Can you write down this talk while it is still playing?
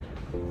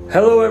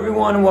Hello,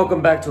 everyone, and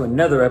welcome back to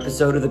another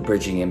episode of the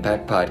Bridging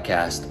Impact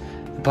Podcast,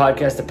 the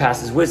podcast that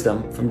passes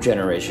wisdom from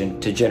generation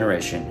to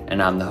generation.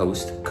 And I'm the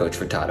host, Coach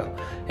Furtado.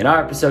 In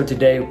our episode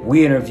today,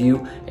 we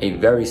interview a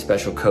very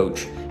special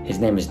coach. His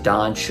name is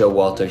Don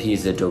Showalter.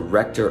 He's the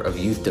Director of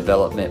Youth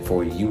Development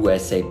for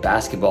USA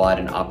Basketball. I had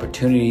an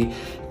opportunity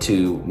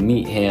to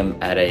meet him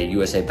at a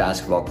USA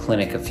Basketball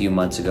clinic a few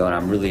months ago, and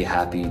I'm really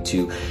happy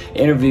to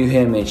interview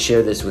him and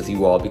share this with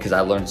you all because I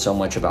learned so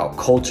much about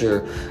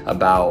culture,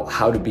 about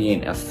how to be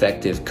an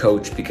effective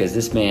coach, because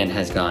this man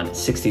has gone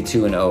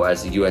 62-0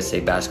 as a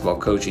USA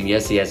Basketball coach. And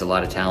yes, he has a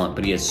lot of talent,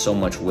 but he has so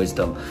much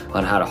wisdom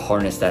on how to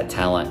harness that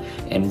talent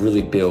and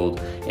really build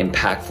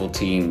impactful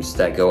teams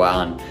that go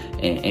on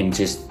and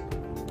just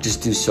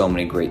do so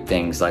many great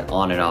things, like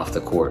on and off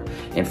the court.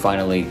 And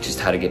finally, just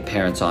how to get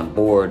parents on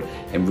board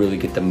and really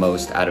get the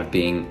most out of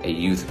being a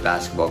youth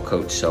basketball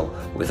coach. So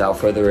without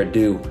further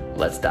ado,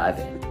 let's dive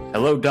in.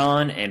 Hello,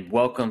 Don, and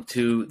welcome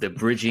to the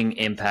Bridging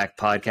Impact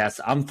Podcast.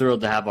 I'm thrilled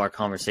to have our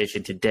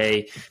conversation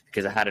today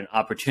because I had an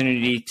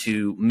opportunity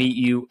to meet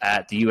you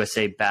at the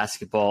USA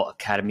Basketball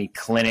Academy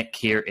Clinic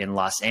here in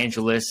Los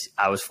Angeles.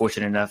 I was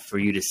fortunate enough for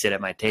you to sit at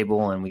my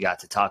table, and we got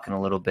to talking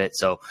a little bit.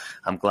 So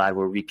I'm glad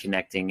we're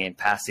reconnecting and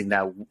passing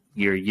that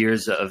your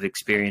years of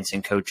experience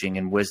in coaching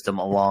and wisdom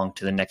along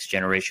to the next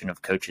generation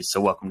of coaches.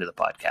 So welcome to the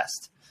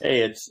podcast.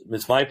 Hey,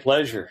 it's my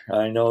pleasure.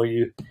 I know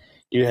you've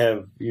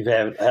had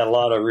a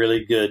lot of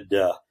really good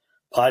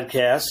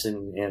podcasts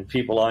and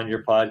people on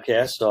your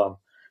podcast. So I'm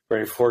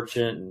very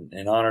fortunate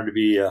and honored to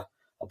be a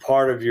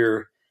part of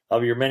your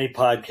many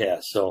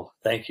podcasts. So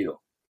thank you.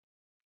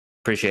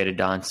 Appreciate it,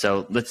 Don.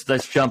 So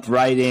let's jump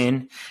right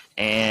in.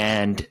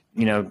 And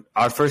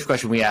our first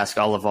question we ask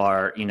all of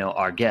our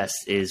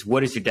guests is,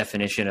 what is your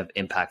definition of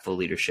impactful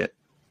leadership?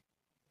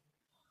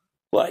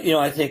 Well,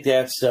 I think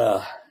that's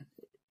kind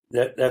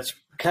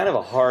of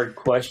a hard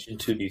question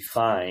to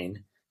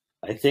define.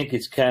 I think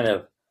it's kind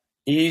of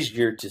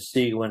easier to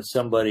see when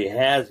somebody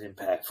has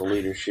impactful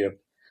leadership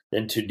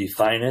than to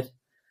define it.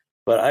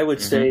 But I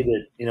would say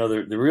that,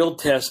 the real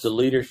test of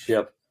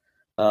leadership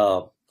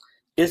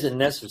isn't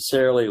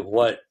necessarily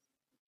what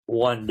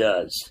one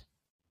does.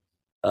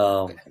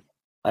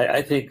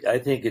 I think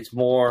it's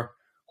more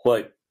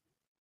what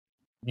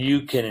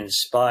you can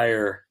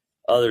inspire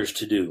others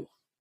to do.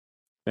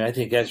 I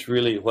think that's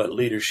really what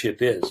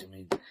leadership is.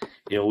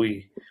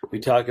 We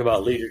talk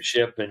about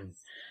leadership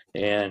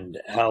and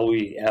how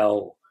we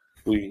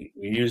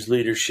use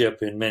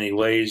leadership in many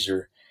ways,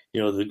 or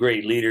the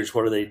great leaders,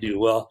 what do?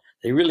 Well,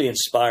 they really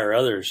inspire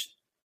others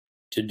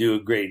to do a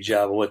great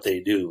job of what they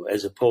do,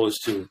 as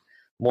opposed to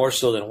more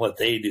so than what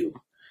they do.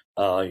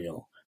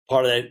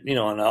 Part of that, and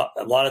a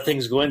lot of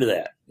things go into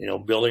that.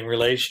 Building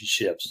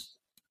relationships,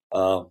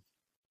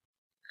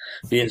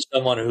 being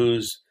someone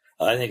who's,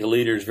 I think a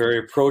leader is very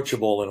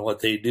approachable in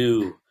what they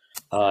do.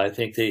 I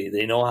think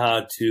they know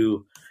how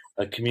to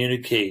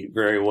communicate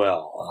very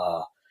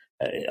well.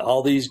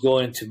 All these go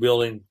into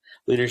building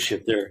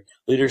leadership. Their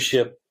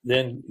leadership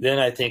then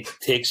I think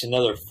takes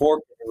another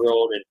fork in the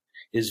road and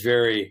is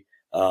very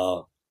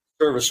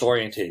service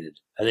orientated.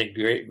 I think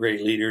great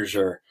leaders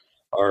are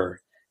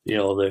they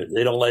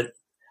don't let,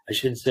 I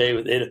shouldn't say,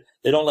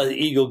 they don't let the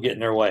ego get in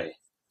their way.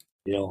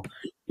 A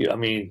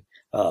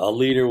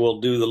leader will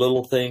do the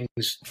little things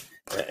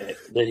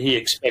that he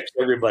expects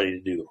everybody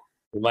to do.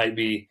 It might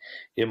be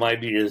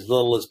as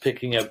little as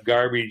picking up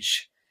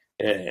garbage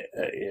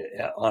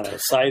on a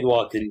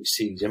sidewalk that he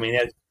sees.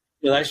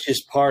 That's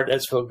just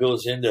that's what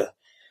goes into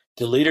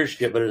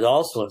leadership, but it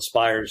also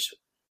inspires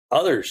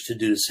others to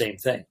do the same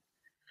thing.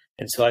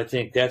 And so I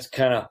think that's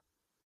kind of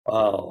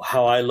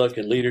how I look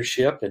at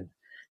leadership and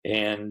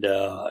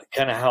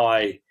kind of how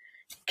I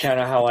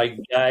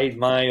guide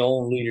my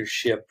own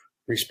leadership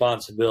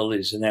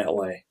responsibilities in that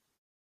way.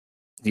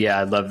 Yeah,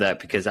 I love that,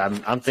 because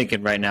I'm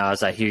thinking right now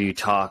as I hear you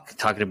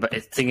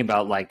thinking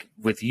about like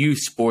with youth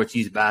sports,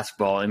 youth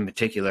basketball in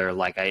particular,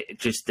 like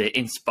to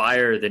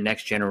inspire the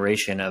next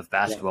generation of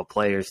basketball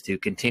players to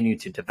continue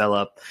to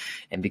develop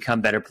and become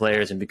better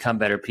players and become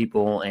better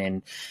people.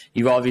 And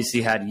you've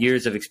obviously had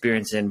years of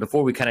experience. And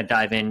before we kind of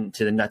dive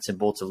into the nuts and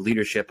bolts of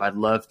leadership, I'd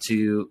love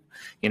to,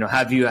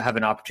 have you have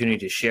an opportunity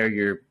to share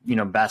your,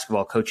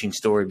 basketball coaching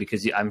story,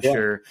 because I'm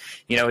sure,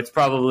 it's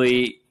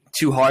probably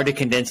too hard to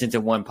condense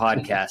into one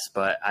podcast,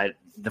 but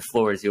the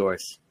floor is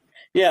yours.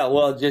 Yeah,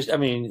 well,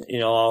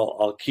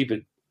 I'll keep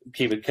it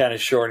kind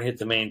of short and hit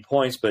the main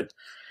points. But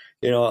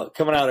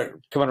coming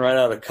right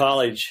out of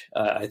college,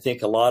 I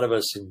think a lot of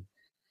us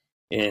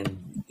in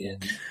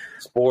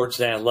sports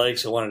and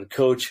athletics that wanted to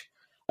coach,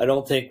 I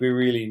don't think we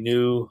really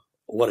knew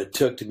what it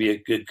took to be a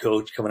good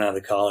coach coming out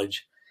of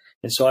college.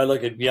 And so I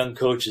look at young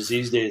coaches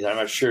these days. I'm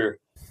not sure,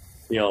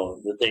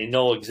 that they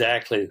know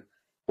exactly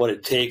what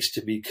it takes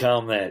to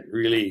become that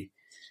really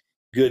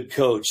good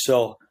coach.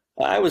 So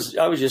I was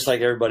just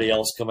like everybody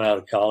else coming out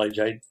of college.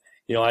 I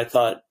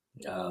thought,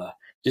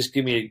 just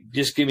give me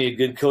a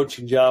good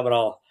coaching job, and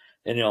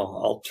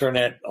I'll turn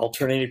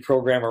any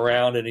program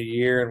around in a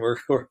year, and we're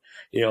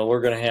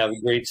going to have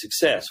great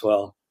success.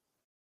 Well,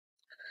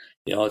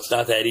 it's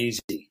not that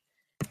easy.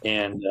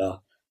 And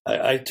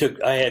I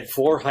had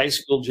 4 high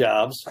school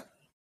jobs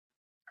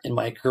in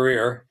my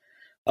career.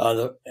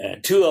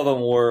 And 2 of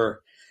them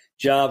were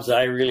jobs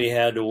I really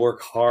had to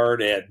work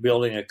hard at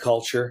building a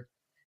culture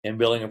and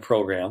building a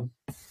program.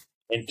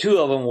 And 2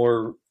 of them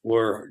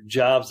were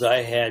jobs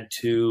I had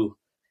to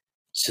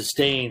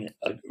sustain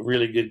a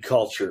really good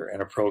culture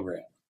and a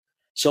program.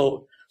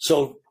 So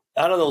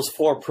out of those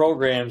 4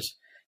 programs,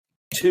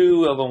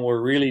 2 of them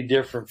were really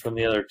different from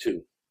the other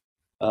 2.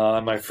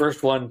 My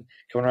first one,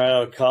 coming right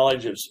out of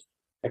college,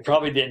 I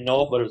probably didn't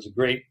know it, but it was a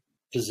great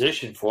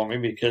position for me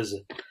because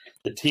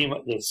the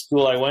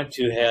school I went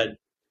to had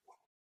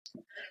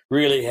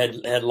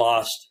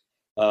lost.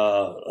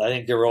 I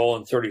think they were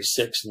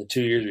 0-36 in the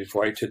 2 years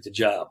before I took the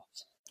job,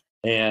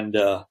 and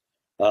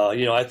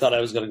I thought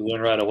I was going to go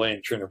in right away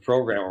and turn the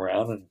program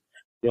around. And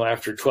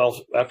after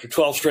 12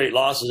 straight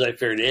losses, I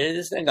figured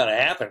this ain't going to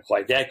happen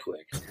quite that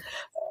quick.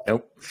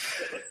 Nope.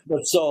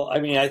 But so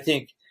I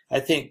think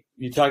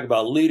you talk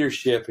about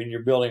leadership and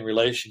you're building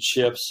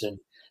relationships,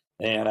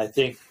 and I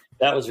think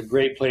that was a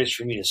great place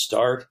for me to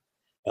start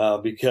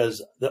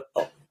because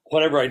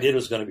whatever I did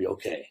was going to be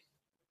okay.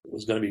 It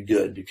was going to be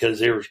good because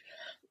they were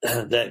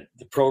the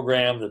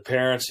program, the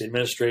parents, the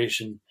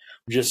administration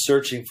were just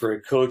searching for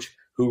a coach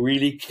who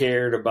really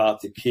cared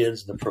about the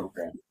kids in the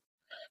program,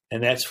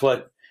 and that's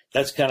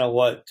kind of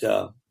what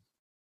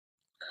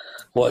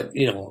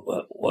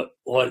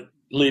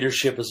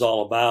leadership is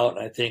all about.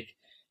 And I think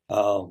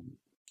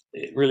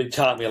it really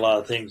taught me a lot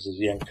of things as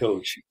a young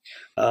coach.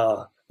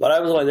 But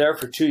I was only there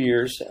for 2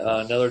 years.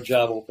 Another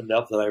job opened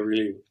up that I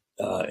really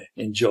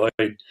enjoyed.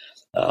 It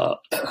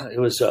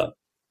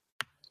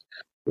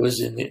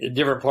was in a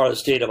different part of the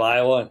state of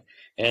Iowa,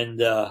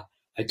 and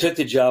I took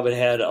the job. They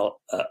had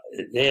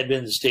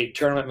been to the state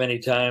tournament many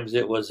times.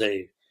 It was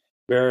a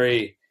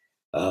very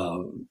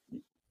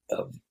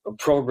a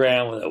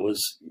program that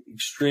was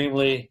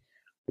extremely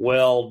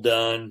well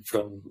done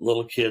from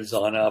little kids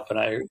on up, and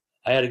I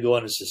had to go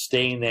in and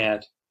sustain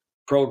that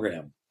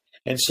program.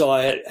 And so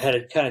I had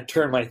to kind of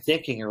turn my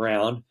thinking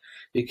around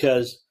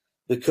because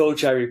the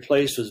coach I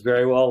replaced was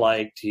very well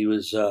liked. He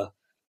was a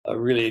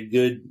really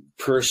good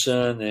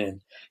person,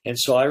 and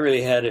so I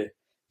really had to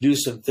do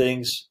some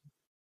things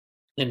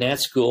in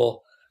that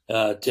school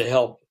to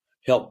help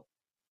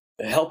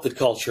the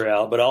culture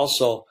out, but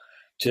also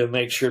to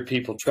make sure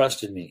people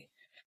trusted me.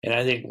 And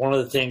I think one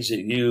of the things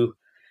that you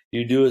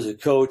do as a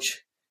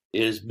coach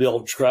is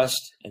build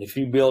trust. And if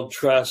you build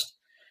trust,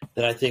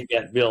 then I think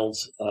that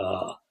builds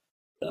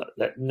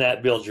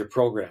that builds your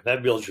program.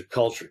 That builds your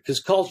culture, because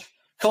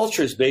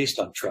culture is based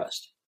on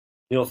trust.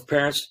 If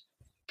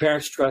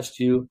parents trust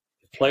you,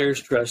 if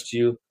players trust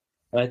you,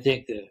 and I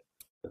think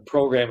the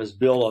program is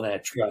built on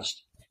that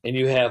trust. And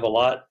you have a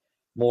lot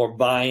more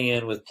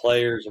buy-in with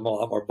players and a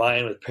lot more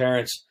buy-in with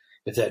parents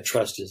if that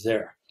trust is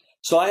there.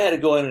 So I had to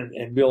go in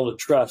and build a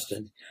trust.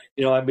 And,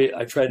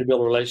 I tried to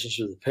build a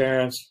relationship with the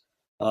parents,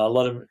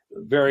 let them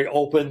very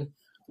open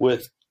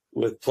with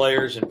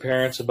players and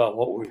parents about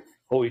what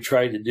we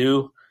tried to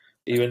do,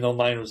 even though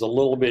mine was a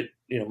little bit,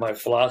 my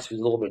philosophy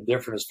was a little bit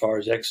different as far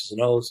as X's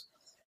and O's.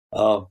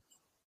 But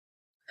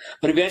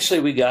eventually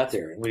we got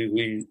there, and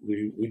we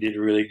did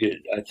really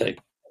good. I think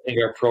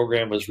our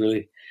program was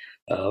really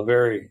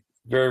very,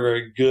 very,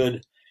 very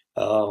good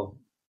for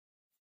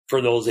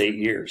those 8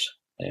 years,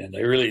 and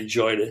I really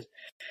enjoyed it.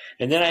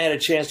 And then I had a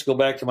chance to go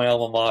back to my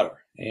alma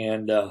mater,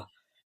 and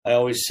I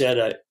always said,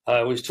 I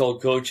always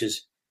told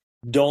coaches,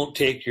 don't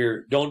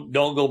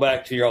go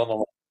back to your alma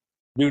mater.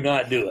 Do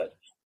not do it.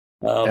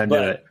 Don't do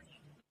it.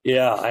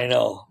 Yeah, I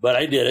know, but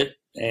I did it,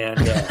 and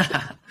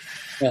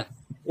it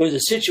was a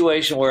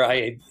situation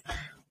where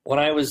when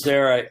I was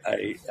there,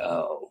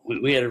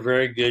 we had a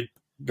very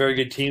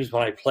good teams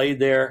when I played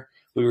there.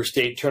 We were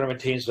state tournament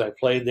teams when I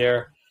played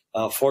there.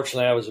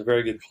 Fortunately, I was a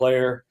very good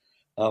player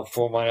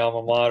for my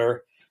alma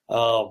mater,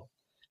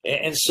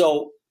 and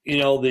so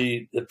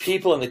the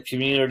people in the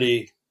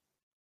community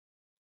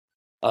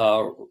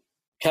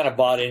kind of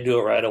bought into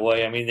it right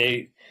away. I mean,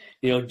 they.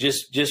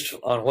 Just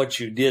on what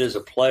you did as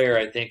a player,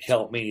 I think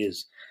helped me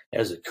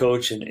as a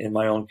coach in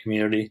my own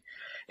community.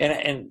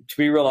 And to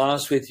be real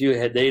honest with you,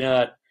 had I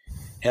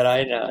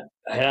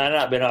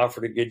not been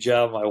offered a good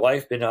job, my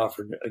wife been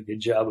offered a good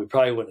job, we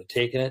probably wouldn't have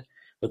taken it.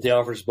 But they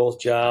offered us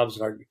both jobs,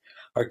 and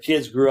our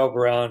kids grew up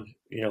around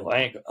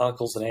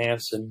uncles and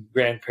aunts and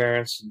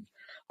grandparents and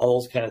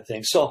all those kind of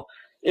things. So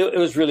it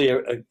was really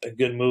a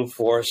good move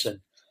for us, and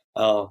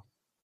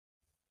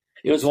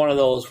it was one of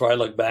those where I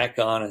look back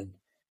on and.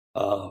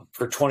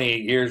 For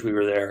 28 years we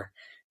were there,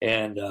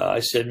 and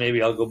I said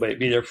maybe I'll go back,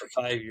 be there for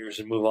 5 years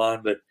and move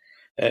on. But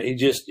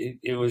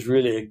it was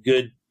really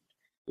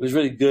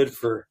good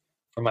for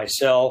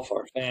myself,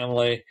 our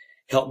family,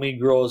 helped me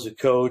grow as a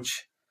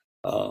coach.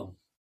 And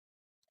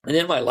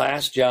then my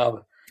last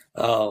job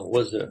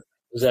was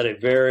at a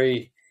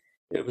very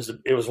it was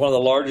one of the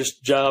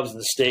largest jobs in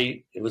the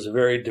state. It was a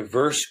very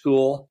diverse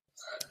school.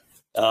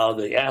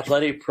 The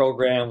athletic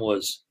program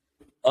was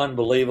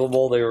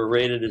unbelievable. They were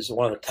rated as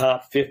one of the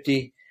top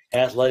 50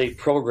 athletic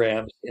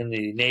programs in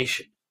the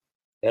nation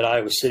at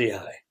Iowa City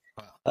High.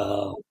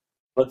 Uh,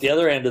 but the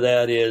other end of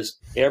that is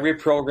every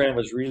program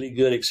was really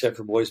good except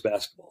for boys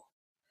basketball.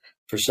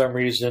 For some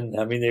reason,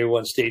 I mean, they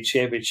won state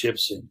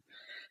championships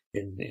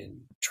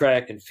in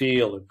track and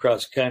field and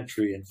cross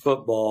country and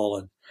football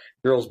and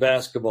girls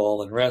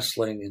basketball and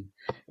wrestling. And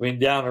I mean,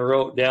 down the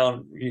road,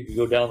 you could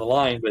go down the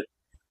line, but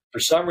for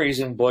some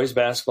reason, boys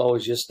basketball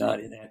was just not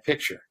in that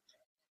picture.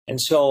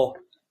 And so,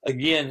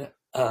 again,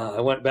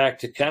 I went back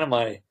to kind of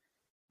my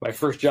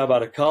first job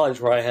out of college,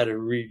 where I had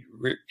to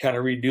kind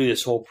of redo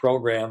this whole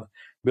program,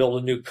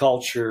 build a new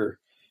culture,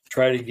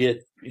 try to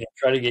get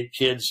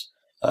kids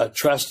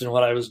trust in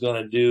what I was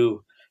going to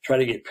do, try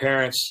to get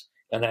parents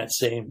in that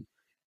same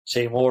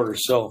order.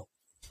 So,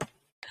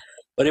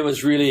 but it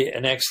was really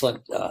an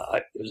excellent.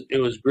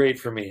 It was great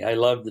for me. I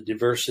loved the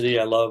diversity.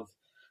 I loved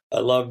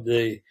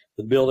the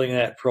building of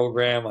that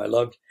program. I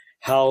loved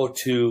how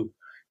to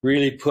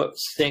really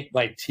sink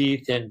my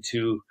teeth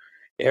into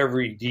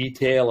every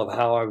detail of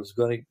how I was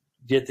going to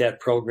get that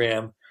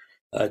program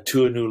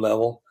to a new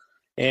level.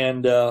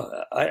 And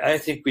I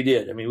think we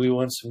did. I mean, we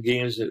won some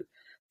games that,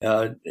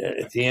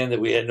 at the end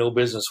that we had no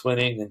business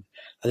winning, and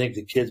I think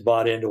the kids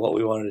bought into what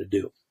we wanted to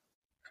do.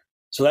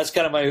 So that's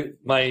kind of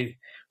my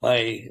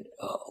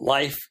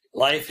life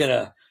in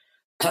a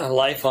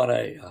life on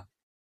a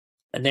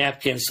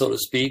napkin, so to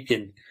speak,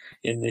 in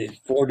the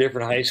 4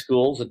 different high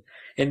schools.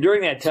 And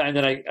during that time,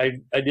 then I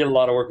did a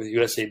lot of work with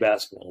USA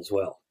Basketball as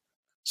well.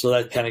 So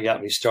that kind of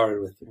got me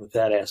started with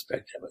that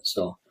aspect of it.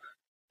 So,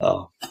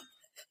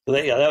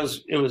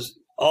 it was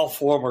all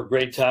 4 of them were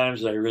great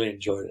times, and I really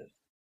enjoyed it.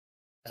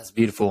 That's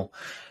beautiful.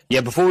 Yeah,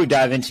 before we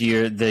dive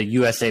into the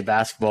USA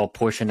basketball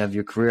portion of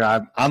your career,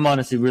 I'm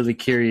honestly really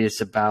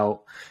curious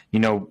about,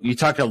 you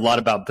talked a lot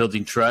about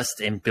building trust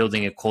and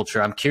building a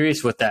culture. I'm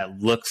curious what that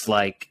looks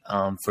like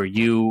for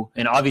you.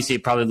 And obviously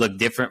it probably looked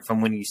different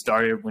from when you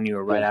started, when you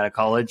were right out of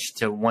college,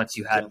 to once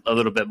you had a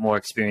little bit more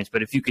experience.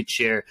 But if you could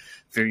share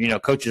for,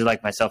 coaches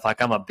like myself,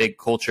 like I'm a big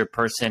culture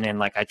person, and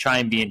like I try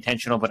and be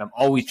intentional, but I'm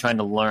always trying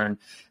to learn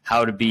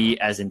how to be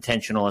as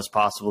intentional as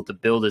possible to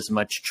build as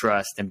much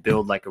trust and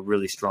build like a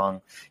really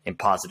strong and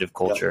positive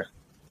culture.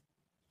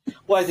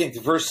 Well, I think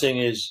the first thing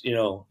is,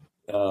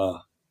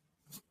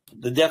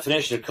 the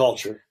definition of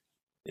culture.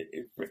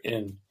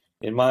 In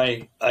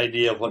my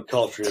idea of what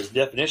culture is,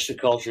 definition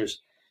of culture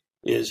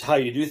is how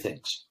you do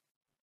things.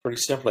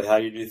 Pretty simply, how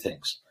you do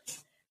things.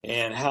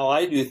 And how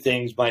I do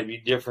things might be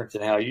different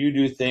than how you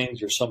do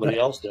things or somebody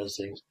else does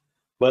things,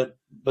 but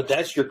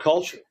that's your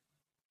culture.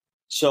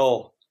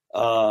 So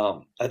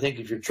I think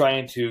if you're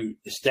trying to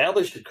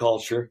establish a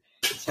culture,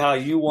 it's how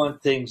you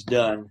want things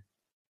done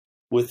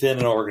within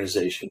an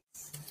organization.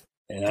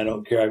 And I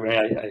don't care. I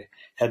mean, I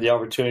had the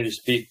opportunity to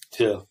speak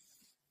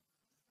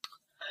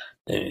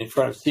in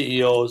front of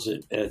CEOs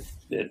at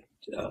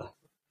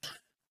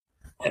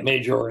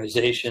major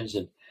organizations,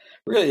 and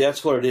really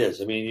that's what it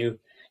is. I mean,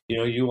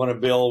 you want to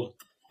build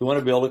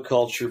a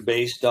culture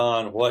based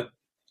on what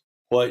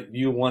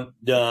you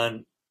want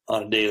done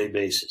on a daily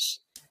basis.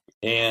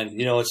 And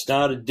it's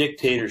not a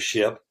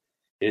dictatorship.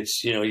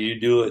 It's you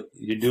do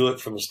it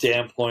from the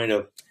standpoint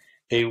of,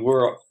 hey,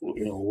 we're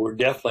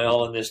definitely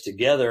all in this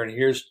together, and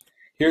here's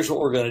what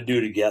we're going to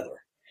do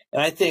together.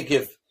 And I think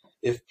if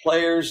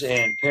players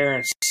and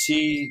parents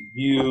see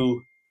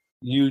you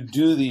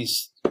do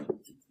these,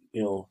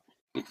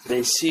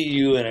 they see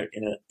you in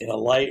a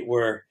light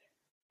where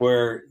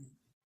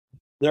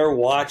they're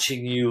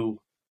watching you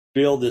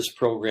build this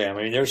program.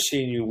 I mean, they're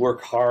seeing you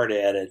work hard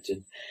at it,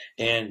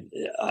 and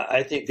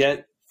I think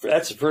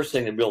that's the first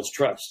thing that builds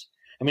trust.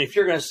 I mean, if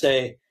you're going to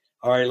say,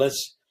 all right,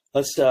 let's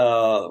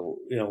for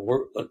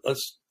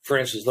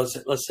instance,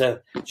 let's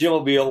have gym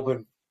will be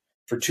open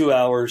for 2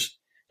 hours,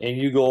 and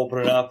you go open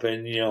it up,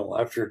 and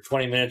after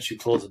 20 minutes you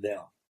close it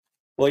down.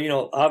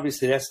 Well,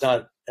 obviously that's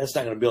not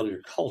going to build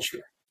your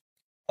culture,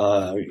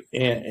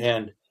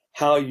 and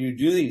how you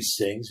do these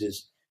things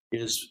is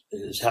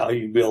how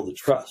you build the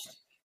trust.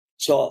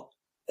 So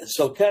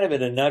kind of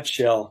in a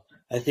nutshell,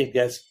 I think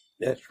that's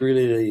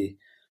really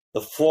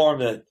the form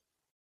that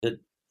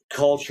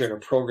culture in a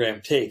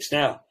program takes.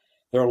 Now,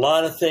 there are a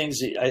lot of things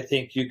that I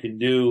think you can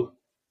do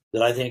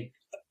that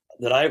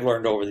I've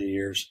learned over the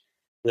years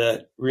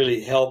that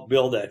really help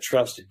build that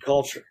trust and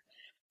culture.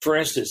 For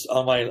instance,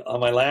 on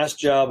my last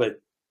job at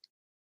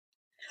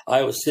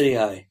Iowa City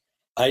High,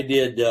 I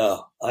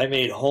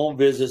made home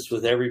visits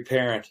with every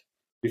parent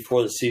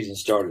before the season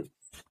started,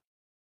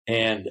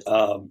 and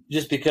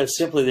just because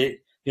simply they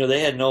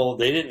didn't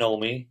know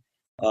me.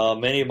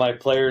 Many of my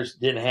players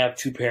didn't have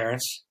 2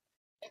 parents.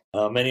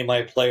 Many of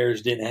my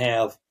players didn't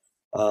have.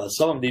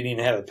 Some of them didn't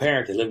even have a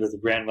parent. They lived with a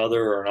grandmother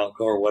or an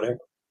uncle or whatever.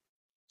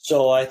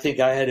 So I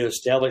think I had to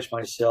establish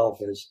myself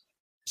as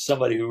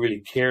somebody who really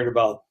cared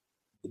about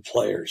the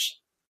players,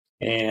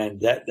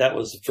 and that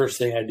was the first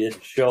thing I did to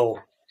show,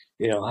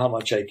 how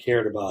much I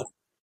cared about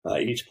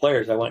each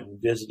player. I went and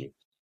visited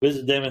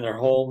them in their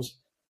homes.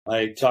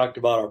 I talked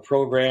about our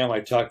program.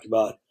 I talked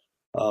about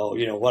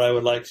what I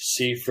would like to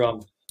see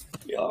from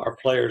our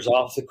players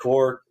off the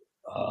court,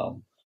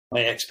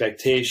 my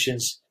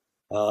expectations,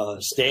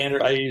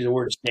 standard. I use the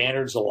word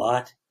standards a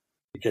lot.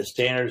 because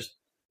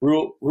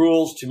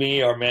rules to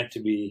me are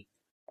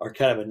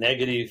kind of a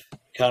negative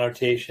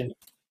connotation.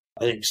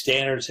 I think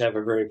standards have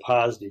a very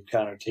positive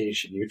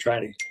connotation. You're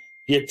trying to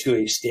get to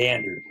a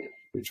standard.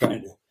 You're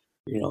trying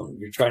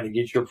to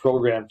get your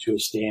program to a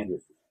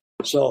standard.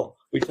 So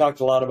we talked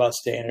a lot about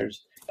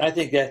standards. And I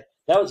think that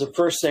was the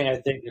first thing I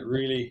think that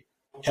really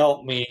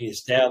helped me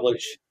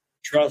establish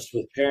trust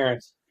with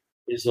parents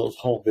is those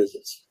home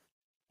visits.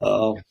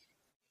 And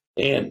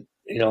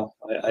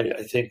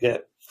I think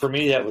that for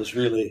me that was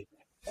really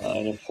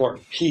an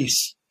important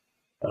piece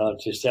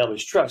to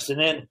establish trust. And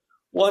then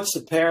once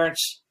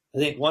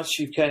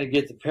you kind of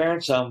get the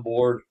parents on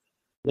board,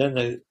 then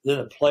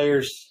the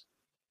players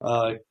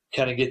kind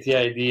of get the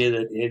idea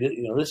that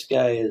this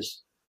guy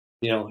is,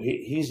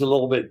 he's a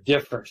little bit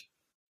different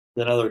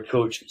than other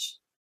coaches.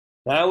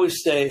 And I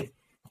always say,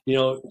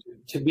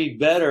 to be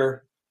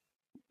better,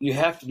 you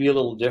have to be a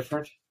little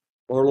different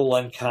or a little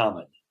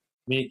uncommon.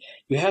 I mean,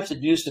 you have to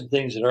do some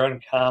things that are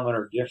uncommon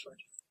or different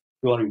if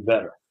you want to be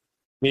better.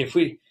 I mean, if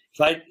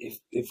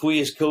we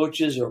as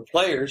coaches or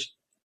players,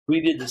 we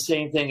did the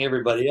same thing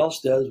everybody else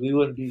does, we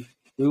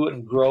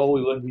wouldn't grow,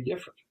 we wouldn't be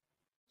different.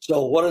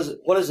 So what is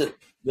it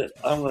that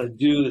I'm going to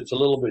do that's a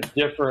little bit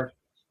different,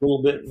 a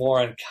little bit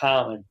more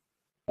uncommon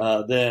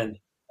than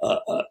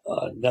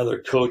another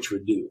coach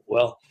would do?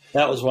 Well,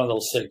 that was one of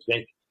those things.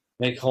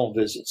 Make home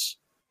visits.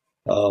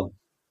 I'm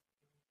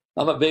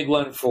a big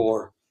one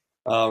for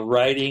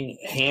writing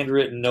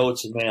handwritten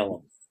notes and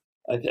mail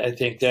them. I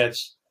think that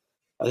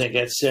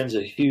sends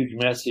a huge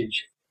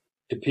message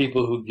to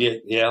people who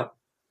get. Yeah,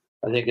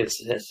 I think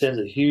that sends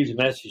a huge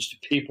message to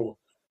people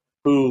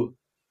who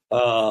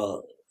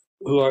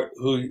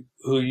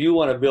you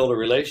want to build a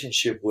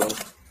relationship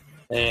with,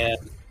 and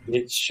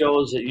it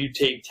shows that you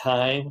take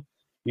time,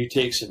 you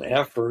take some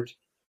effort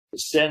to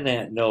send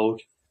that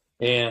note.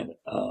 And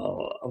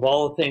of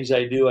all the things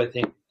I do, I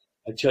think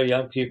I tell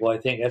young people, I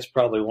think that's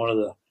probably one of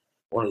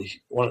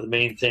the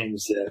main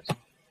things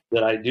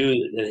that I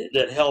do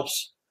that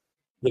helps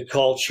the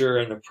culture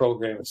and the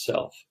program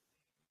itself.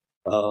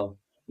 The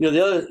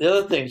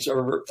other things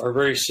are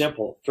very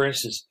simple. For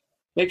instance,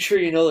 make sure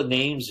you know the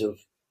names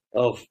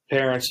of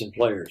parents and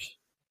players.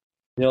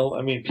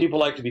 People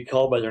like to be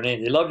called by their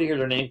name. They love to hear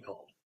their name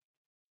called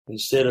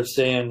instead of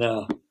saying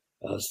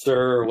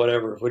sir or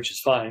whatever, which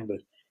is fine. But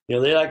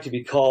they like to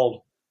be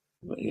called,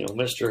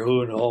 Mr.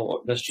 Who and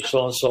or Mr.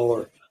 So and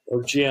so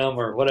or Jim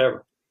or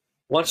whatever.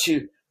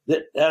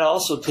 That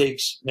also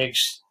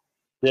makes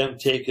them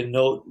take a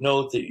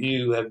note that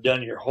you have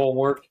done your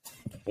homework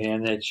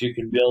and that you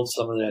can build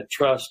some of that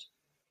trust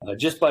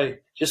just by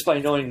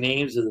knowing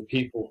names of the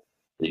people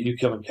that you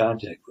come in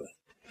contact with.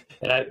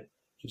 And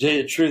to tell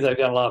you the truth, I've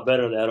gotten a lot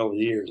better at that over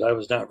the years. I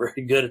was not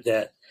very good at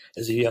that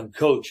as a young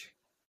coach,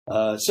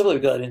 simply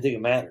because I didn't think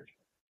it mattered.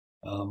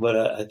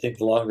 But I think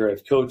the longer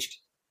I've coached,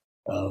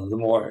 the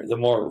more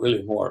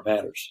it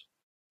matters.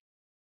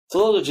 So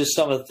those are just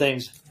some of the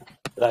things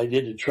that I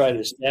did to try to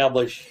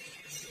establish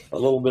a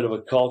little bit of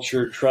a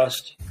culture,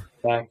 trust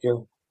factor.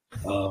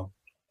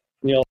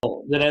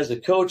 Then as a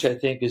coach, I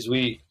think as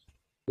we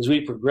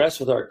progress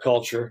with our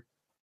culture,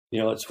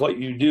 it's what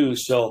you do.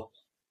 So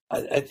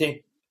I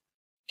think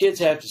kids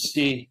have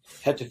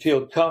to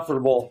feel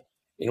comfortable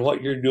in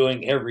what you're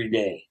doing every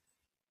day.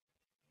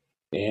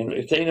 And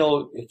if they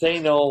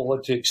know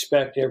what to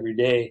expect every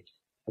day,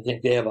 I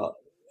think they have a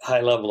high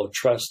level of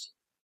trust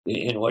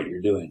in what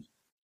you're doing.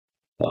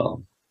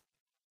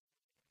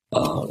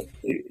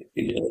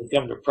 They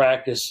come to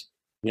practice,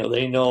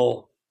 they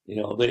know,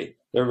 they're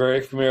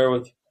very familiar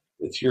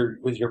with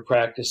your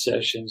practice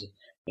sessions.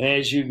 And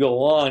as you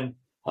go on,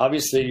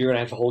 obviously you're going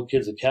to have to hold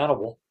kids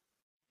accountable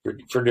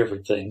for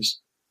different things.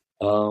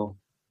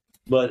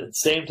 But at the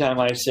same time,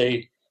 I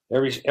say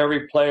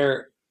every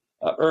player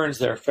earns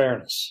their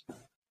fairness.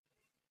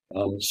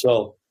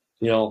 So,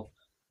 a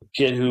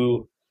kid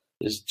who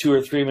is 2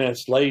 or 3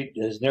 minutes late,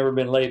 has never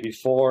been late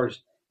before,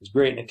 is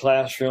great in the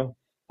classroom,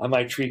 I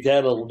might treat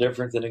that a little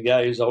different than a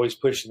guy who's always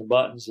pushing the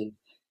buttons and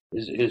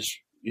is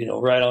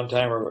right on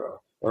time or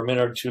a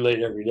minute or two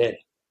late every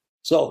day.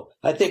 So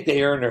I think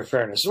they earn their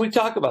fairness. And we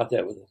talk about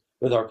that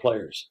with our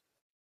players.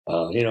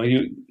 Then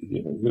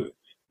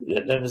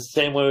it's the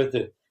same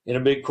way in a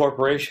big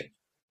corporation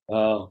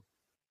or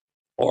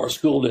a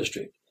school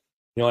district.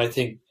 I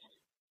think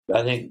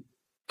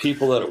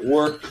people that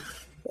work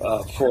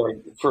for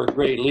a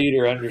great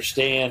leader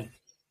understand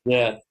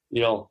that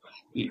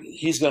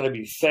he's going to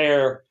be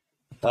fair,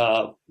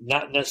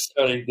 not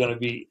necessarily going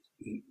to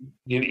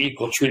give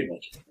equal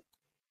treatment.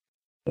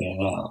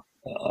 And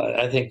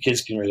I think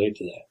kids can relate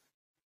to that.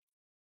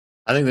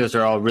 I think those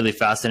are all really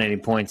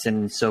fascinating points.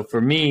 And so for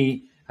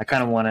me, I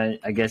kind of want to,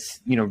 I guess,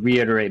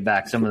 reiterate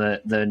back some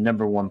of the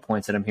number one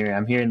points that I'm hearing.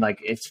 I'm hearing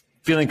it's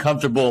feeling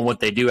comfortable in what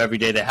they do every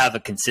day. They have a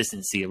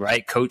consistency,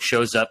 right? Coach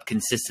shows up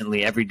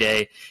consistently every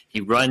day.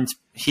 He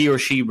or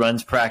she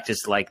runs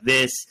practice like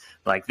this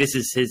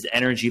is his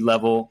energy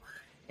level.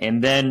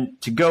 And then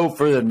to go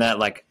further than that,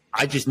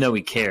 I just know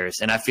he cares.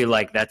 And I feel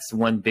like that's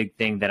one big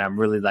thing that I'm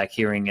really like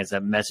hearing as a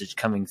message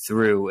coming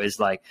through is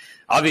like,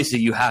 obviously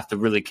you have to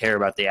really care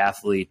about the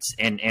athletes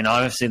and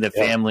obviously the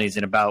families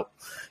and about,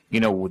 you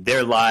know,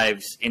 their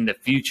lives in the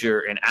future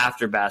and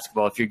after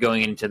basketball, if you're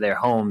going into their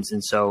homes.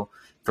 And so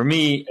for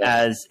me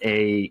as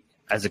a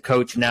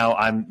coach now,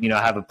 I'm, you know,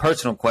 I have a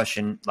personal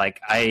question. Like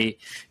I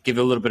give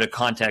a little bit of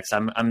context.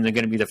 I'm going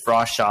to be the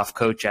Frostoff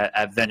coach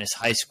at Venice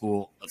High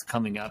School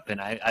coming up. And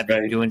I've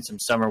been doing some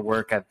summer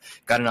work. I've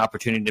got an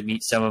opportunity to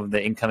meet some of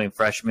the incoming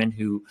freshmen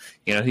who,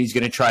 you know, he's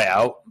going to try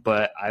out,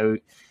 but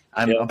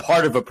I'm a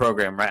part of a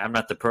program, right? I'm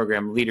not the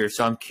program leader.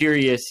 So I'm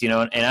curious, you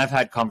know, and I've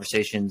had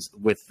conversations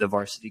with the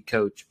varsity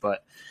coach,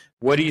 but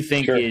what do you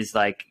think is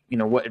like, you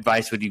know, what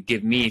advice would you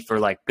give me for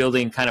like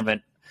building kind of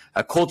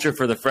a culture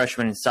for the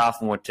freshman and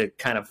sophomore to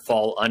kind of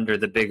fall under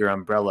the bigger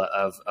umbrella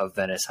of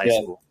Venice High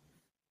School?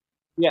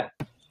 Yeah.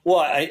 Well,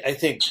 I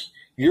think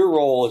your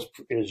role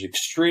is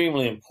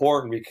extremely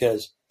important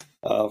because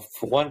for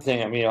one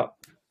thing, I mean,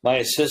 my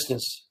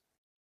assistants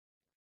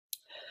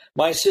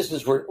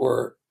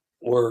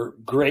were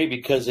great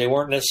because they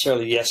weren't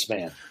necessarily yes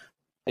man.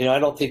 You know, I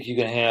don't think you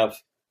can have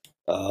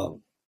a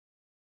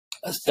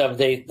 7th,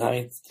 8th,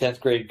 9th, 10th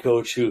grade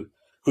coach who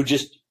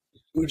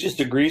just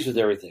agrees with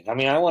everything. I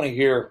mean, I want to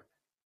hear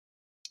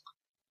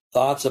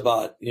thoughts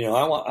about, you know,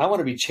 I want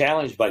to be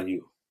challenged by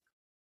you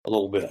a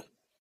little bit.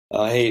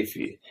 Hey,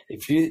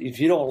 if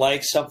you don't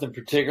like something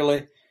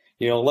particularly,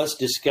 you know, let's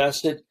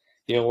discuss it.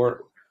 You know,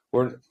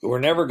 we're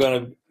never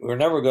going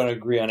to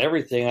agree on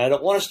everything. I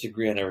don't want us to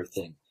agree on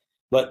everything,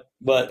 but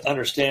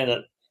understand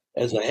that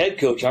as a head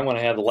coach, I'm going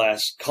to have the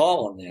last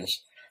call on this.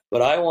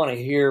 But I want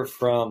to hear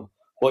from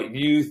what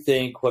you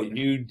think, what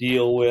you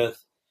deal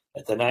with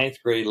at the 9th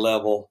grade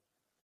level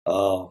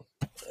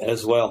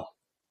as well.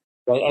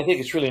 But I think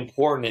it's really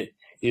important that,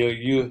 you know,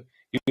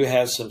 you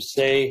have some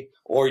say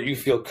or you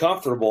feel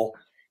comfortable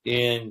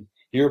in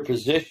your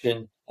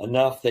position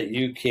enough that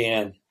you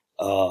can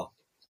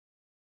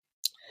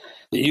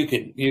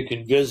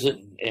visit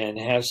and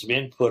have some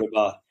input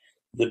about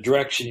the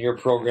direction your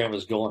program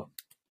is going.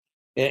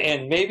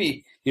 And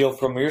maybe, you know,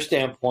 from your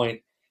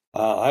standpoint,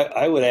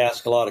 I would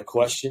ask a lot of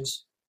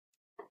questions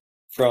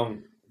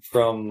from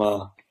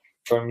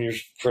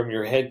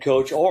your head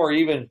coach or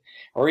even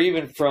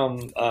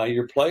from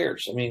your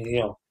players. I mean, you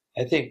know,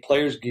 I think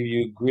players give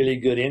you really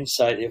good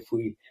insight if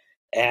we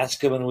ask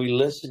them and we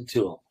listen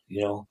to them.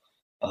 You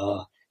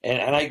know,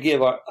 and I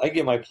give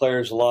my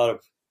players a lot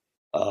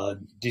of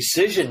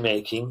decision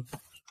making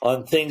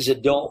on things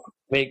that don't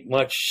make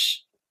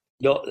much,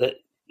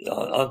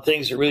 on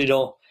things that really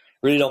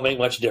don't make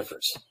much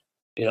difference.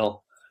 You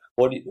know,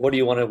 what do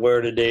you want to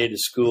wear today to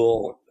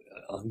school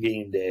on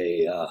game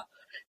day?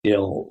 You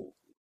know,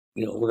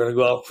 we're going to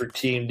go out for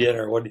team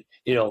dinner. Where do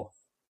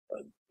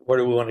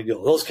we want to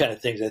go? Those kind of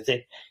things, I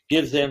think,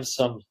 gives them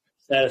some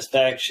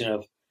satisfaction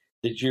of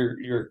that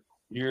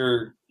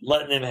you're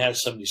letting them have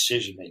some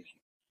decision making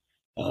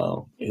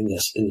in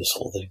this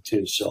whole thing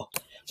too. So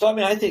I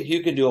mean, I think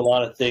you can do a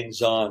lot of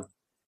things on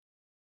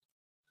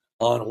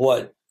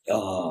what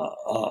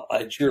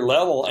at your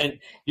level, and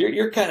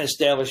you're kind of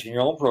establishing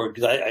your own program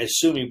because I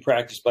assume you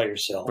practice by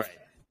yourself, right?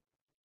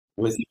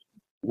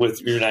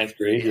 With your 9th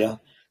grade, yeah.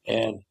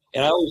 And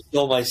I always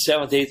tell my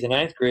 7th, 8th, and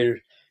 9th grader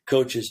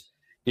coaches,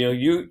 you know,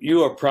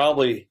 you are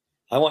probably,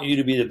 I want you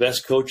to be the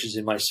best coaches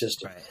in my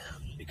system, right?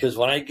 Because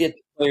when I get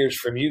players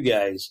from you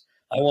guys,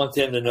 I want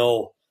them to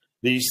know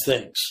these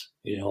things,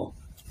 you know,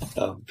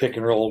 pick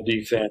and roll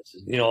defense,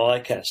 you know, all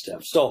that kind of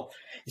stuff. So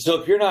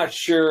if you're not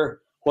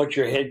sure what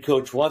your head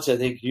coach wants, I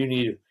think you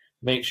need to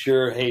make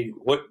sure, hey,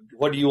 what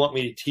do you want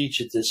me to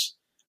teach in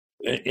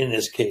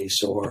this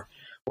case, or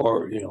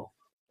you know,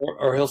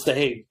 or he'll say,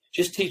 hey,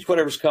 just teach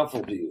whatever's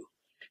comfortable to you,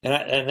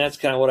 and that's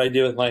kind of what I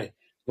do with my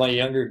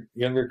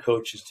younger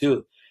coaches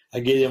too.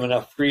 I gave them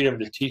enough freedom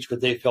to teach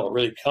what they felt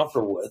really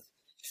comfortable with,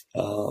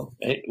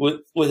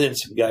 within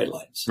some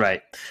guidelines.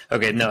 Right.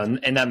 Okay. No,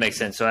 and that makes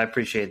sense. So I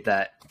appreciate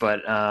that.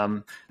 But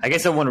I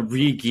guess I want to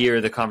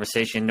re-gear the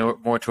conversation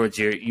more towards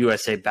your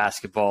USA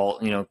basketball,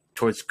 you know,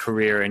 towards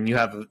career. And you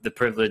have the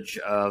privilege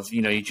of,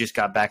 you know, you just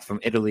got back from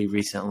Italy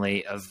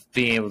recently, of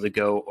being able to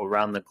go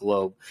around the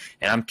globe.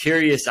 And I'm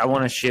curious, I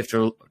want to shift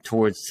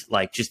towards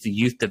like just the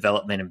youth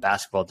development and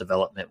basketball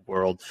development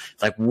world.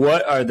 Like,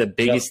 what are the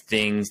biggest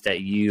things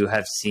that you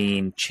have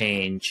seen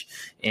change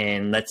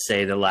in, let's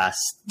say, the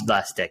last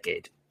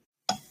decade?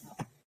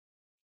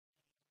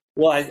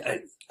 Well,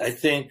 I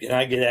think, and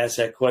I get asked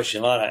that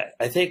question a lot.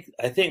 I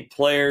think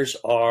players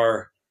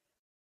are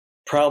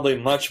probably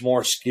much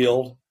more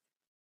skilled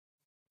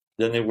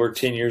than they were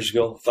 10 years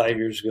ago, 5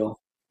 years ago.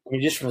 I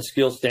mean, just from a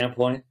skill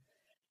standpoint,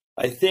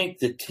 I think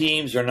the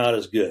teams are not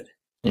as good.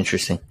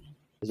 Interesting.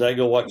 As I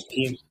go watch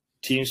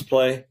teams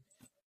play,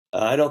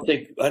 I don't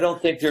think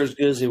they're as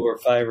good as they were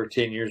 5 or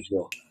 10 years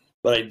ago.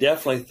 But I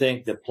definitely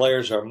think that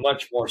players are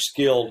much more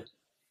skilled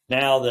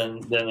now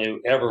than they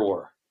ever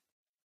were.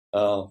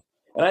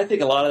 And I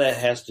think a lot of that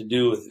has to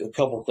do with a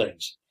couple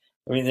things.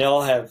 I mean, they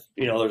all have,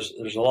 you know,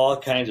 there's all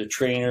kinds of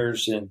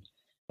trainers and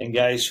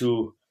guys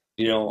who,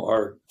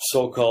 our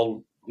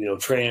so-called,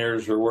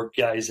 trainers or work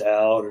guys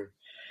out,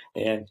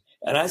 and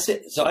I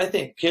say, so I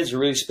think kids are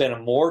really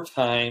spending more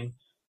time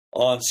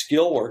on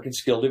skill work and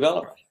skill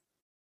development,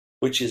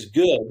 which is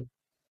good,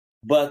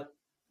 but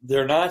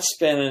they're not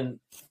spending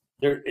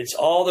it's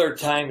all their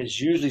time is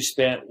usually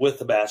spent with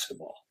the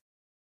basketball.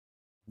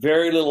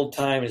 Very little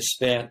time is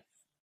spent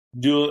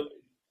doing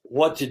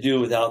what to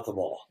do without the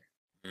ball.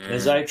 And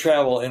as I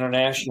travel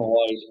international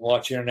wise and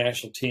watch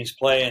international teams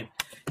play,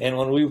 and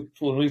when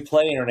we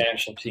play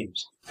international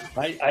teams,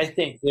 I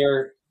think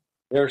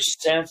their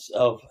sense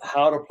of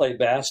how to play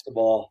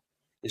basketball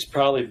is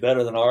probably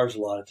better than ours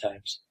a lot of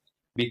times,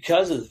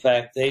 because of the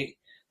fact they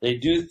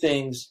do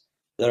things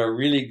that are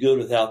really good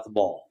without the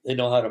ball. They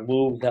know how to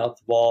move without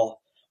the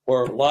ball,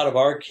 where a lot of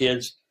our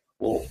kids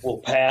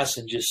will pass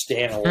and just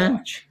stand and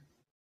watch.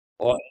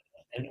 Well,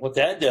 and what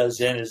that does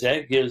then is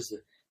that gives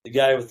the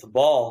guy with the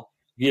ball,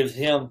 gives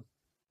him,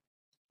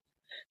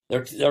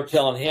 they're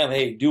telling him,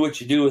 hey, do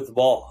what you do with the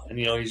ball. And,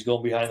 he's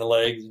going behind the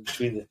legs and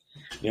between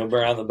the,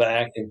 around the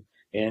back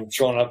and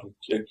throwing up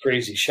a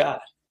crazy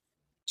shot.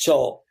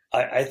 So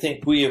I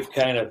think we have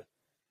kind of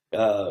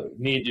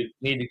need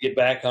to get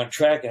back on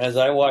track. And as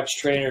I watch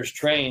trainers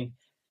train,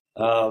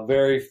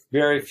 very,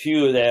 very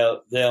few of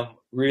them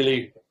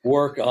really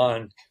work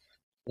on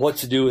what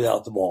to do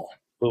without the ball,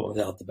 but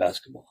without the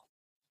basketball.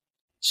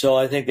 So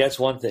I think that's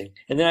one thing.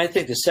 And then I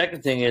think the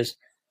second thing is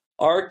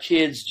our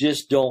kids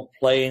just don't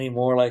play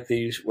anymore like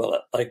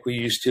like we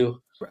used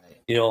to.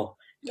 Right.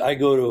 I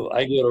go to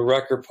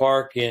Rucker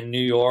Park in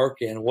New York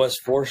and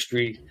West 4th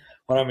Street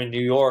when I'm in New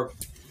York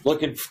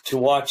looking to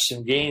watch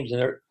some games, and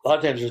a lot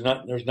of times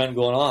there's none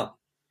going on.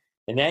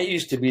 And that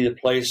used to be the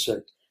place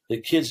that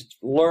the kids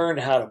learned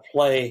how to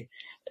play,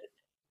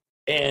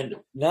 and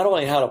not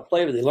only how to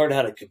play, but they learned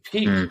how to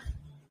compete.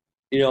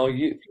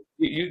 You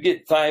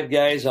get 5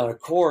 guys on a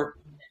court,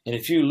 and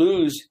if you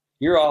lose,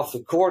 you're off the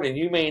court, and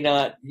you may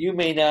not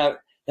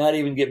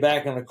even get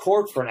back on the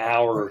court for an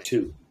hour or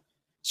two.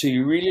 So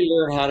you really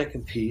learn how to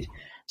compete.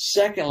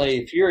 Secondly,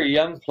 if you're a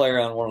young player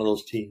on one of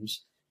those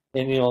teams,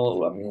 and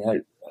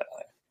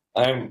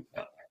I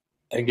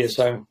guess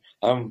I'm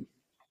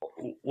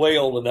way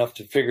old enough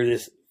to figure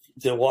this,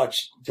 to watch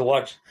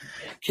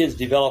kids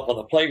develop on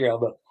the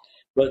playground,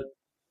 but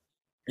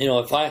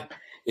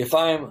if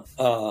I'm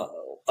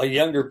a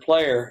younger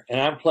player and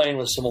I'm playing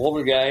with some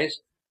older guys,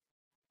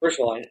 first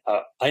of all,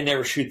 I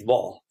never shoot the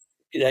ball.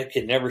 That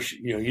kid never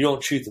you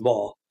don't shoot the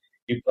ball.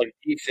 You play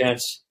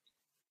defense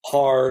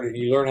hard, and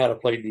you learn how to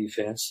play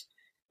defense,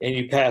 and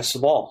you pass the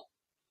ball.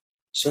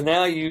 So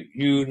now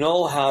you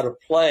know how to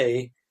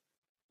play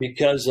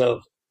because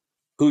of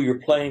who you're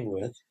playing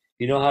with.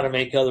 You know how to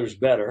make others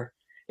better,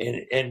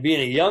 and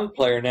being a young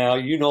player now,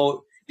 you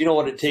know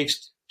what it takes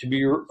to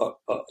be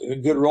a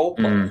good role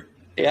player.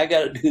 Hey, I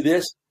got to do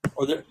this,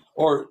 or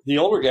the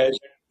older guys,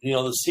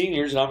 the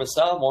seniors, and I'm a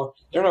sophomore,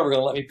 they're never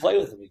going to let me play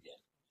with them again.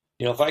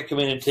 If I come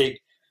in and take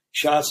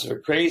shots that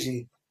are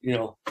crazy,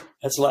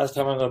 that's the last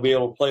time I'm going to be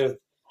able to play with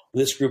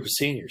this group of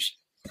seniors.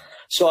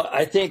 So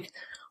I think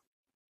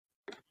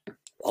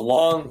a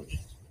long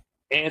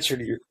answer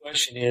to your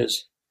question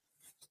is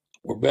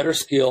we're better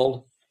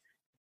skilled.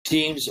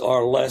 Teams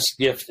are less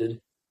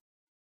gifted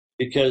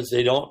because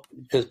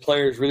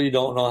players really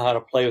don't know how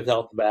to play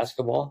without the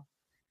basketball.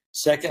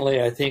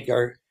 Secondly, I think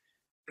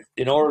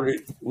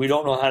we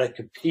don't know how to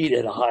compete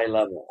at a high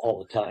level all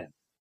the time.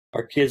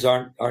 Our kids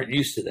aren't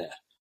used to that.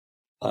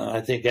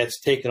 I think that's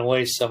taken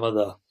away some of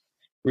the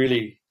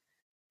really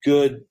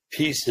good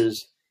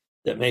pieces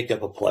that make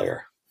up a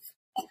player.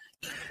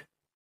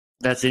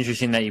 That's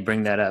interesting that you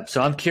bring that up.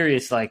 So I'm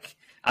curious, I'm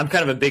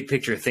kind of a big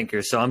picture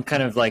thinker. So I'm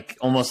kind of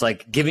almost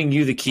giving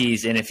you the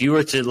keys. And if you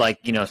were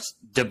to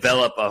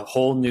develop a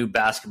whole new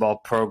basketball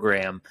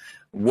program,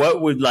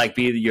 what would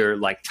be your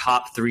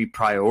top 3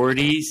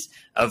 priorities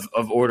of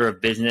order of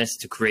business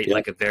to create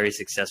a very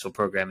successful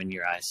program in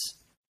your eyes?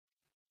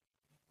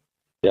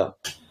 Yeah.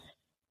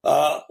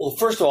 Well,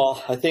 first of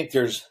all, I think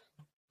there's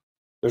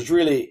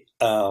really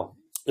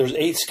there's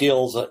 8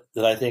 skills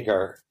that I think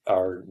are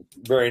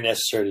very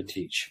necessary to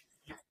teach: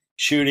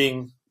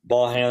 shooting,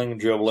 ball handling, and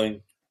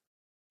dribbling,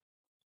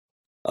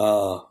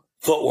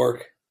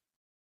 footwork,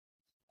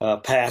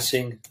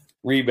 passing,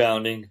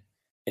 rebounding,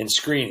 and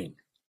screening.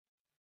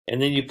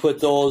 And then you put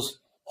those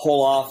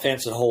whole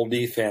offense and whole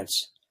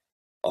defense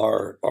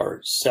are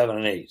 7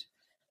 and 8.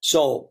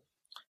 So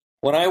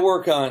when I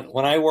work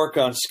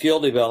on skill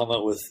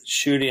development with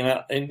shooting,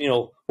 and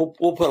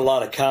we'll put a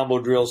lot of combo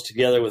drills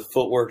together with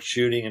footwork,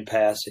 shooting, and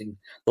passing,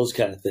 those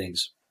kind of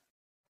things.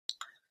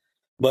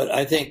 But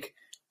I think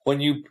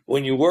when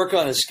you work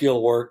on a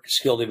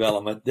skill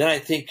development, then I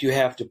think you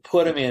have to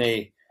put them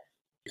in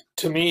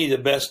to me, the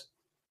best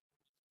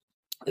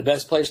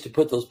place to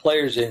put those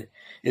players in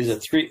is a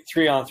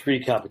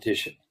 3-on-3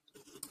 competition,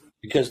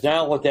 because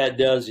now what that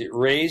does, it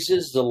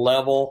raises the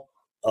level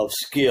of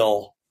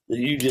skill that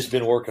you've just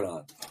been working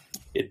on.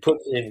 It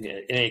puts it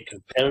in a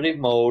competitive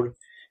mode,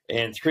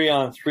 and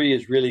 3-on-3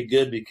 is really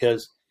good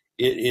because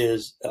it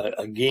is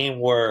a game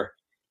where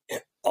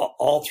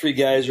all 3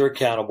 guys are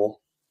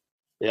accountable.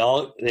 They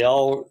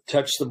all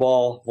touch the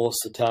ball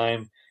most of the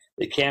time.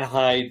 They can't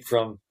hide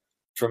from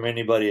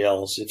anybody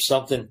else. If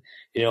something,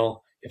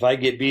 if I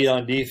get beat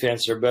on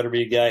defense, there better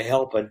be a guy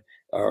helping,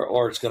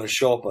 or it's going to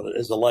show up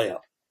as a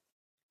layup.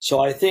 So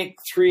I think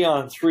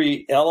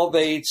 3-on-3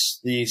 elevates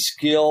the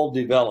skill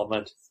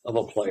development of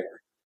a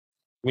player.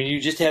 When you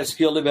just have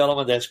skill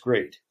development, that's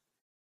great.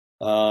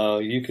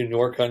 You can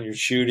work on your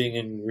shooting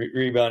and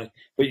rebounding,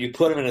 but you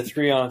put them in a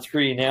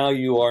 3-on-3, now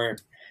you are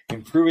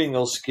improving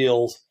those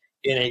skills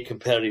in a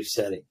competitive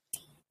setting.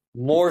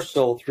 More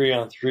so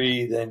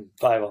 3-on-3 than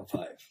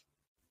 5-on-5.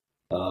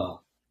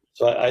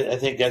 So I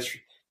think that's,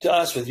 to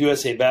us with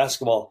USA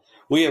Basketball,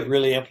 we have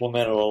really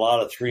implemented a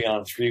lot of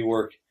 3-on-3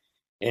 work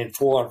and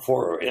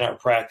 4-on-4 in our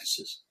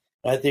practices.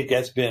 And I think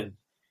that's been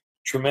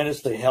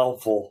tremendously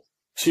helpful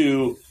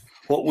to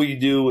what we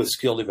do with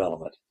skill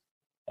development.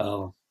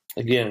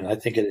 Again, I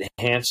think it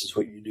enhances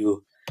what you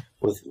do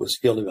with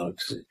skill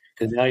development,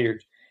 because now you're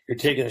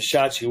taking the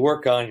shots you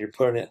work on, you're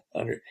putting it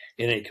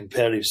in a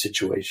competitive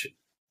situation.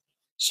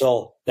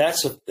 So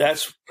that's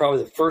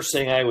probably the first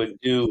thing I would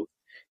do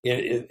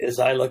as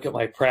I look at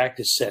my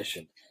practice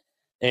session.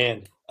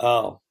 And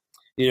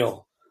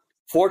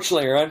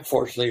fortunately or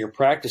unfortunately, your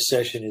practice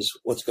session is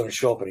what's going to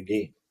show up in a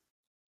game.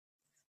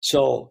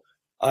 So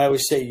I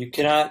always say you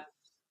can't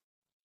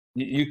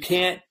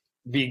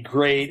be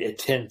great at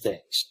 10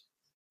 things,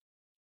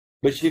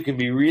 but you can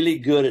be really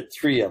good at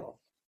 3 of them.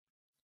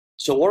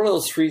 So what are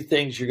those 3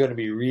 things you're going to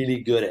be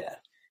really good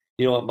at?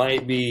 It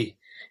might be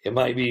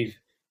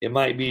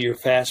your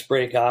fast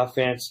break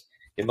offense.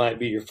 It might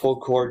be your full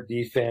court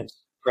defense,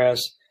 press.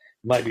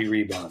 It might be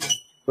rebounding.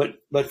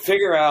 But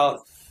figure out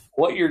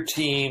what your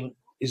team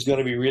is going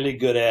to be really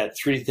good at.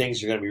 3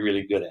 things you're going to be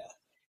really good at.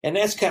 And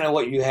that's kind of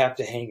what you have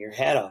to hang your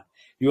hat on.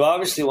 You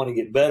obviously want to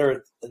get better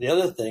at the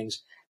other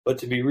things, but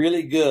to be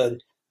really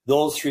good,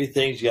 those 3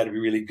 things you got to be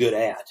really good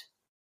at.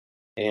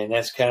 And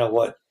that's kind of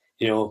what,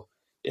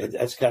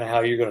 that's kind of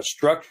how you're going to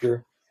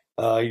structure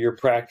your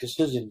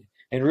practices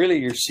and really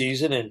your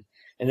season.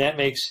 And that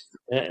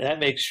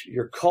makes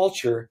your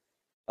culture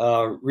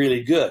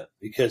really good,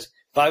 because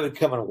if I would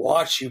come and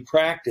watch you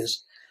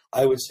practice,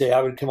 I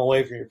would come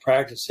away from your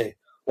practice and say,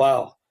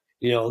 wow,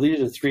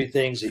 these are 3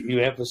 things that you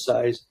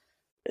emphasize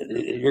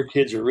your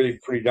kids are really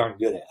pretty darn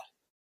good at.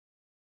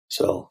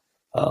 So,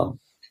 again,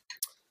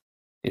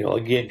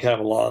 kind of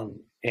a long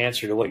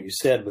answer to what you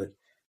said, but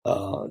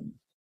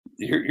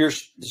your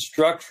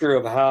structure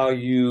of how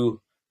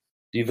you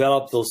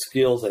develop those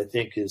skills, I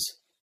think, is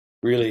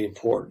really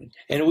important.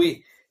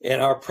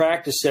 And our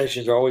practice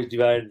sessions are always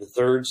divided into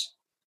thirds.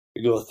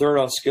 We go a third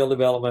on skill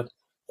development,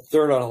 a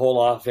third on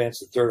whole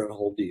offense, a third on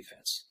whole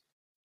defense.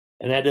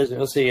 And that doesn't,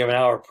 let's say you have an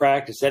hour of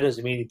practice, that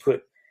doesn't mean you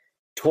put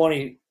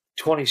 20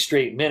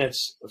 straight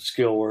minutes of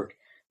skill work.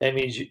 That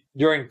means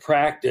during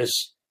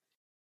practice,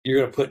 you're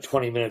going to put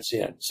 20 minutes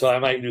in. So I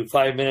might do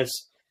 5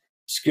 minutes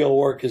skill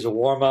work as a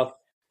warm-up,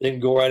 then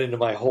go right into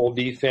my whole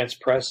defense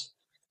press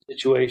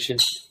situation,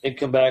 and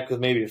come back with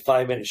maybe a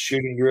 5-minute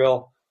shooting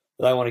drill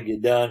that I want to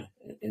get done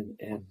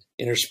and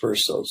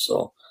intersperse those.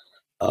 So,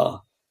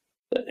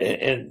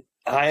 and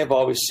I have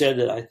always said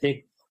that I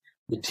think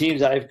the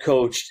teams I've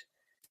coached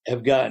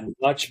have gotten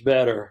much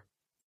better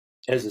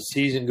as the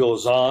season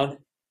goes on.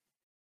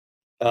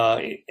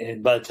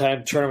 And by the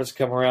time tournaments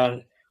come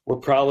around, we're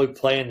probably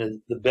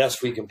playing the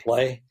best we can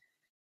play,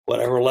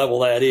 whatever level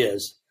that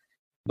is.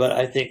 But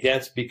I think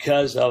that's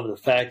because of the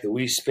fact that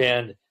we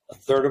spend a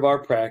third of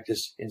our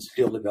practice in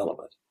skill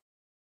development.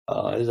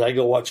 As I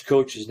go watch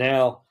coaches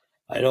now,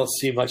 I don't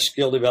see much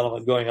skill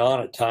development going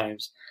on at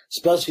times,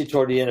 especially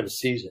toward the end of the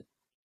season.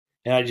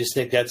 And I just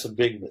think that's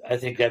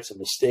a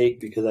mistake,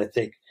 because I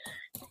think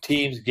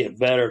teams get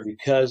better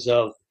because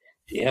of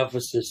the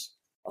emphasis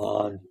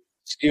on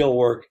skill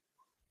work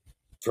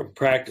from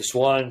practice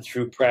 1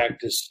 through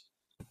practice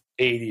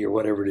 80 or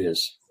whatever it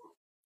is.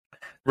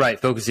 Right,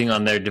 focusing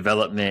on their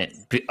development,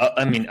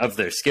 of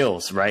their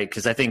skills, right?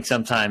 Because I think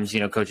sometimes,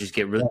 coaches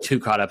get really too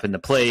caught up in the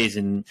plays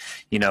and,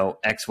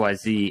 X, Y,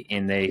 Z,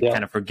 and they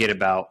kind of forget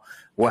about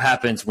what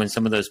happens when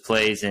some of those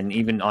plays, and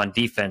even on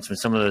defense, when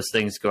some of those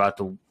things go out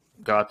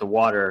the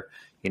water.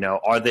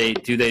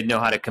 Do they know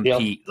how to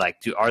compete?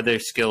 Are their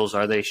skills,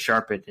 are they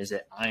sharpened? Is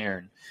it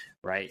iron?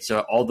 Right.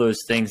 So all those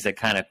things that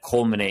kind of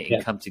culminate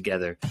and come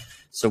together.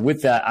 So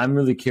with that, I'm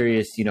really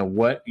curious,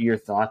 what your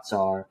thoughts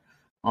are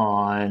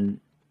on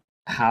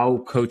how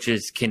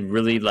coaches can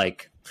really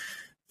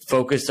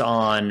focus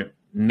on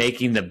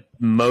making the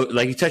most,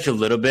 you touch a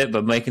little bit,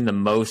 but making the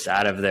most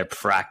out of their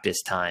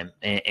practice time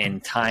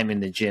and time in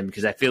the gym.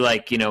 Because I feel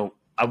like,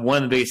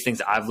 one of the biggest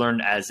things I've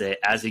learned as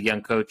a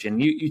young coach,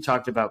 and you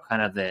talked about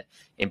kind of the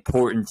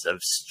importance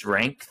of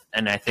strength,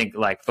 and I think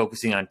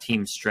focusing on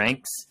team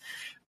strengths.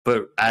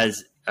 But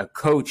as a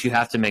coach, you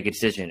have to make a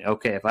decision.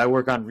 Okay, if I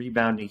work on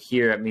rebounding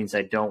here, it means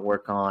I don't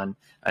work on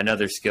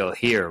another skill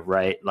here,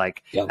 right? I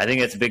think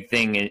that's a big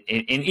thing, and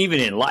even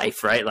in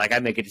life, right? I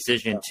make a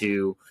decision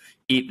to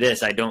eat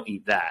this, I don't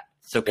eat that.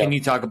 So can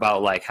you talk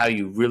about how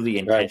you really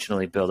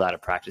intentionally build out a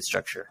practice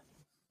structure?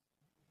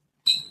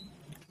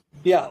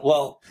 Yeah,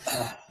 well,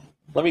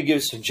 let me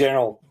give some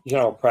general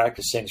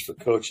practice things for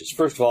coaches.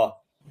 First of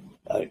all,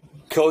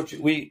 coach,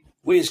 we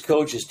as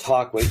coaches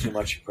talk way too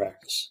much in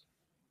practice.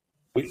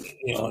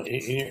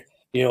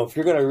 If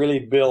you're going to really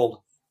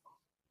build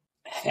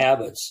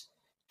habits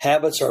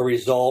are a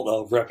result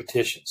of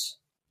repetitions.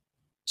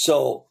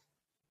 So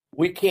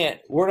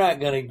we're not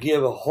going to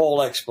give a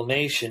whole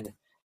explanation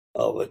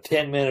of a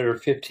 10-minute or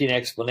 15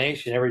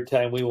 explanation every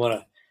time we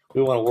want to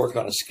work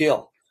on a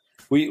skill.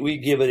 We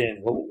give it in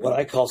what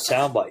I call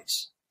sound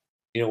bites.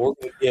 We're going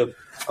to give,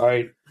 all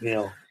right,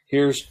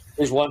 here's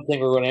one thing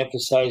we're going to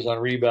emphasize on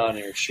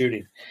rebounding or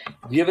shooting.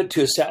 Give it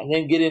to us and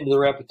then get into the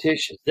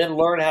repetitions. Then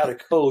learn how to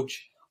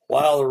coach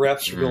while the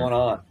reps are going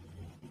on.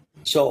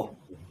 So,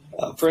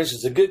 for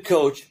instance, a good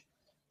coach,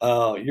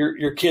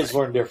 your kids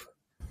learn different.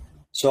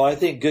 So I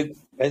think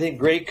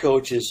great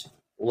coaches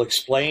will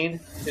explain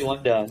what they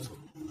want done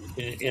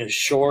in a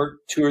short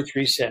 2 or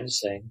 3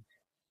 sentence thing.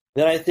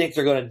 Then I think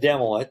they're going to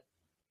demo it,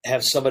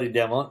 have somebody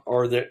demo it,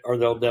 or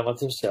they'll demo it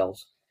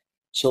themselves.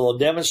 So they'll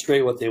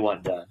demonstrate what they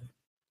want done.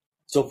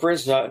 So, for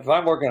instance, if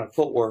I'm working on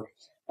footwork,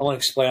 I want to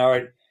explain, all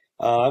right,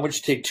 I want you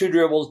to take 2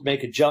 dribbles,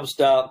 make a jump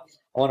stop.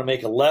 I want to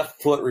make a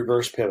left foot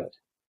reverse pivot.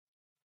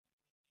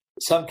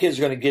 Some kids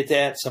are going to get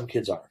that. Some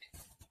kids aren't.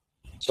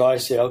 So I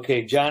say,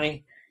 okay,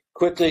 Johnny,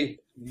 quickly,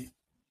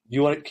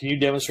 can you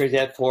demonstrate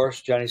that for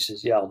us? Johnny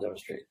says, yeah, I'll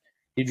demonstrate.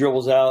 He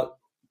dribbles out,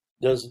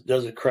 does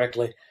it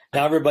correctly.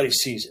 Now everybody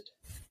sees it.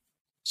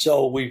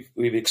 So we've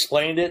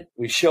explained it.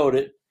 We showed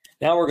it.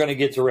 Now we're going to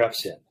get the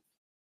reps in.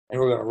 And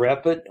we're going to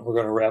rep it. And we're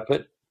going to rep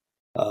it.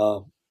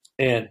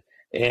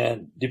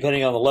 And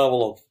depending on the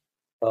level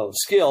of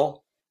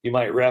skill, you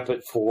might rep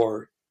it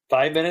for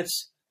 5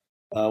 minutes.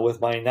 With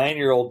my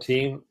 9-year-old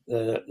team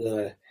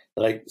that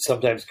I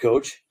sometimes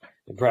coach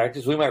in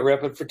practice, we might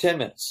rep it for 10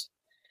 minutes.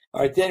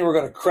 All right, then we're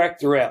going to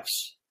correct the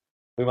reps.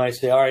 We might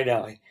say, all right,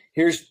 now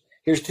here's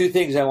 2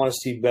 things I want to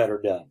see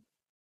better done.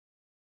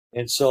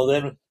 And so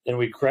then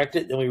we correct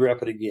it, then we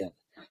rep it again.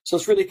 So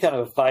it's really kind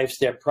of a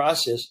 5-step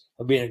process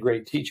of being a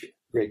great teacher,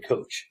 great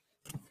coach.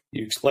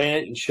 You explain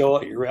it, you show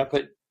it, you rep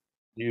it,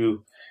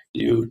 you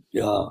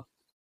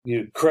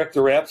correct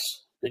the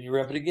reps, then you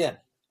rep it again.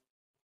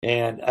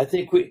 And I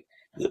think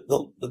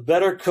the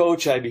better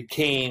coach I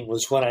became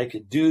was when I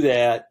could do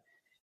that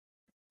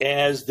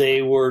as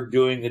they were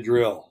doing the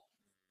drill,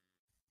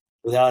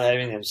 without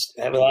having them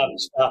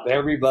stop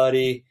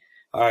everybody.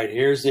 All right,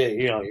 here's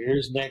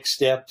next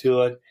step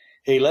to it.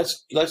 Hey,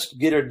 let's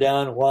get her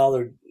done while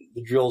the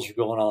drills are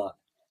going on.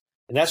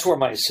 And that's where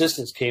my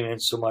assistants came in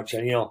so much.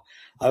 And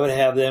I would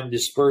have them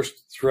dispersed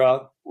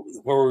throughout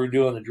where we were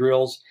doing the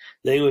drills.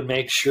 They would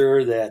make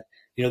sure that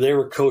they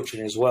were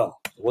coaching as well.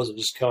 It wasn't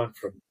just coming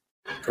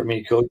from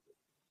me coaching.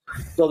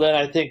 So then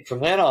I think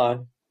from then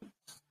on,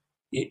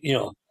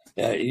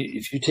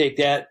 if you take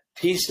that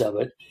piece of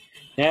it,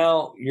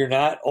 now you're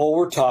not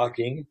over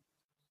talking,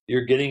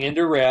 you're getting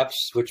into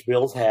reps, which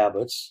builds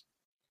habits.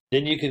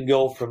 Then you can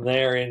go from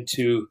there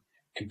into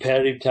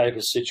competitive type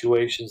of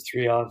situations,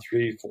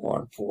 3-on-3,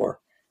 4-on-4, or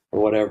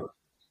whatever,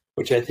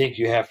 which I think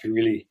you have to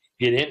really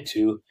get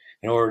into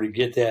in order to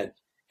get that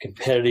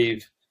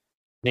competitive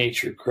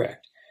nature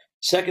correct.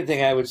 Second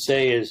thing I would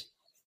say is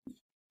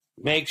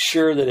make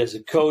sure that as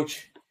a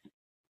coach,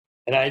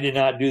 and I did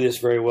not do this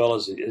very well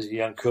as a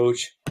young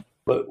coach,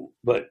 but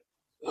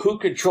who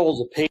controls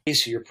the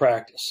pace of your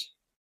practice?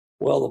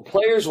 Well, the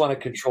players want to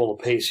control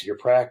the pace of your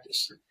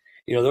practice.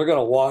 They're going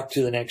to walk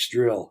to the next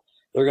drill.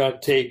 They're going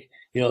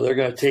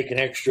to take an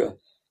extra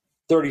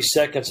 30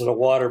 seconds at a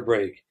water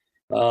break,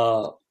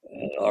 or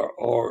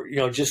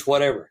just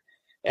whatever.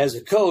 As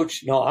a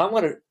coach, no, I'm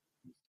going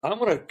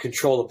to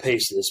control the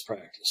pace of this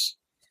practice.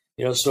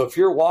 So if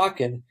you're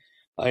walking,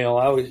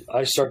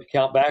 I start to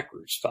count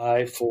backwards,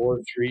 5,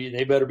 4, 3, and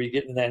they better be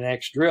getting that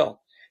next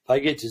drill. If I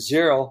get to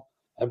 0,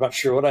 I'm not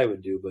sure what I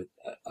would do, but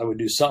I would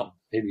do something,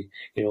 maybe,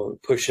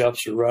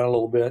 push-ups or run a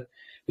little bit,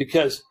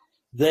 because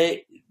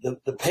the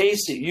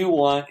pace that you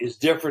want is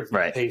different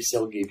than the pace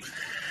they'll give you.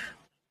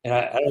 And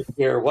I don't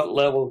care what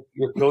level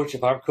you're coaching.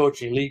 If I'm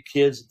coaching elite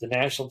kids at the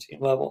national team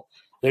level,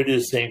 they do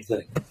the same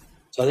thing.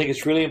 So I think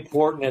it's really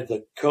important that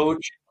the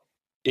coach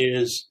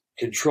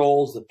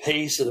controls the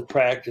pace of the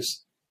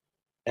practice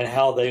and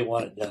how they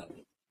want it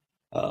done.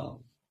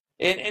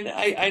 And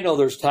I know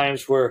there's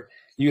times where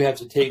you have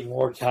to take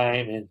more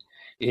time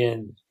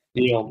in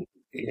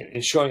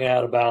showing an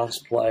out of bounds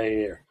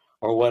play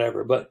or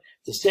whatever. But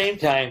at the same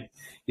time,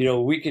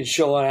 we can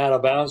show an out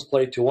of bounds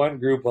play to one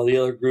group while the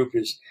other group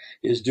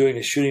is doing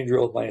a shooting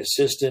drill with my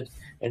assistant,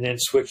 and then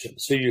switch them.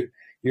 So you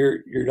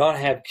don't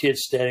have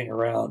kids standing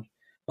around.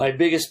 My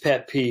biggest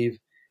pet peeve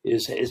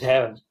is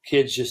having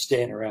kids just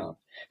standing around,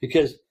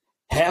 because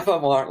half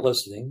of them aren't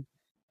listening.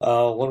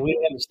 When we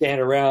have them stand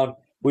around,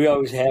 we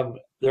always have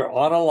they're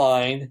on a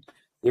line.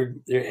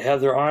 They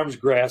have their arms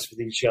grasped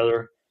with each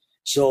other,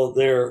 so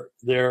they're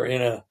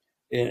in a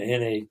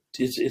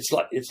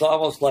it's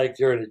almost like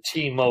they're in a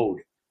team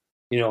mode,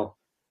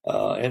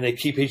 and they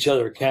keep each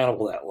other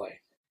accountable that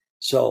way.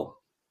 So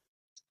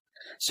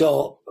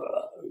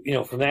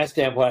from that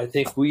standpoint, I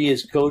think we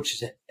as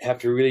coaches have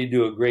to really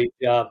do a great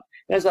job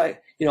as I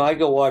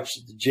go watch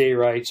the Jay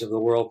Wrights of the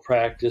world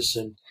practice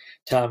and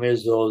Tom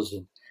Izzo's,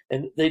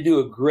 and they do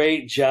a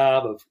great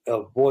job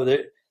of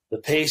the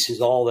pace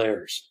is all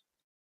theirs.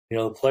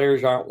 The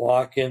players aren't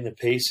walking, the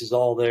pace is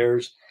all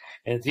theirs.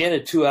 And at the end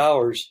of 2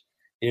 hours,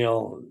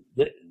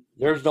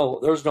 there's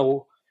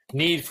no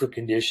need for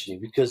conditioning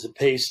because the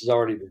pace has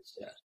already been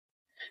set.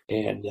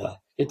 And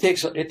it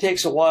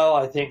takes a while,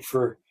 I think,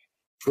 for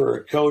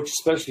a coach,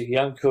 especially a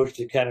young coach,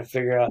 to kind of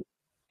figure out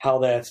how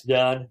that's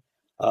done.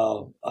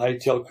 I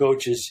tell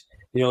coaches,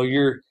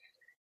 your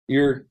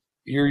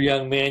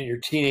young men, your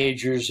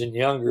teenagers and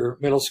younger,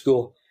 middle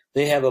school,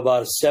 they have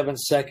about a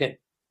 7-second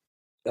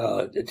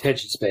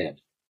attention span.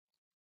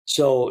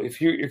 So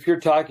if you're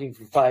talking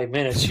for 5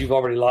 minutes, you've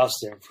already lost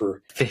them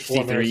for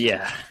 53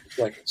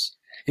 seconds.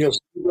 So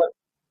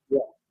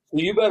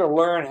you better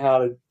learn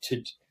how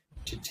to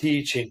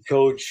teach and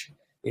coach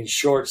in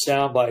short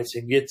sound bites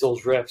and get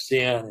those reps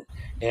in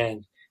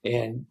and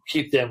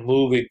keep them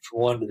moving from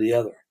one to the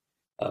other,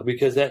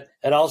 because that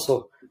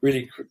also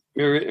really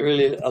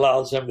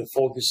allows them to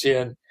focus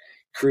in,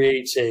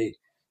 creates a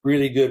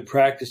really good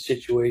practice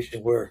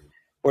situation where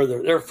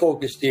they're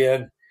focused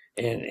in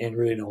and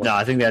really know. No,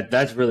 I think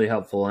that's really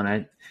helpful,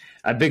 and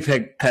a big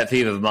pet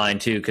peeve of mine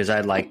too, because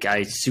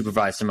I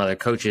supervise some other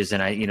coaches,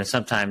 and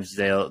sometimes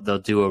they'll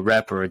do a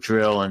rep or a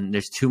drill, and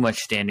there's too much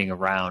standing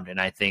around,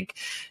 and I think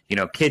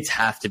kids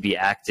have to be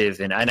active,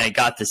 and I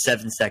got the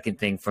 7-second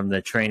thing from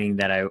the training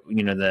that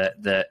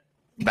the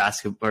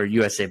basketball or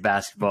USA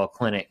basketball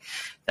clinic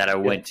that I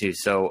went to,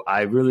 so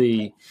I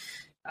really.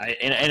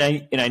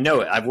 I know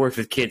it. I've worked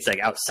with kids like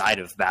outside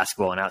of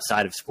basketball and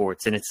outside of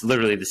sports, and it's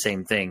literally the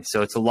same thing.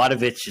 So it's a lot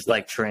of it's just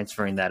like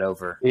transferring that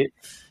over.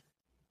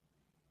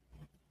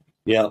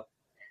 Yeah,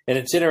 and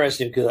it's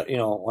interesting because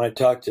when I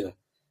talk to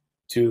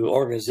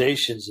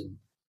organizations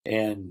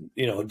and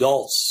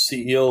adults,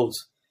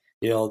 CEOs,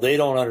 they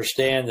don't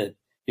understand that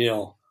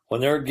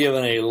when they're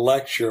given a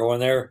lecture,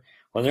 when they're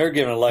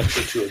giving a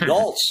lecture to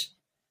adults.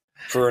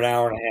 For an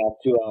hour and a half,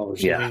 2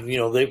 hours. Yeah. I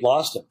mean, they've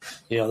lost them.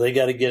 They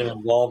got to get them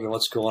involved in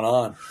what's going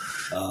on,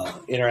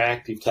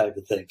 interactive type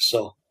of thing.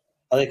 So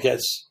I think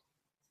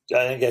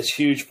that's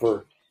huge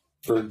for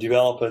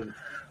developing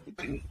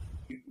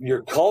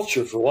your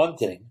culture for one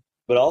thing,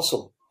 but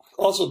also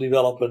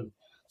developing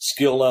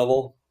skill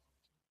level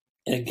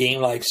in a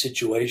game-like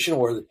situation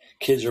where the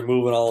kids are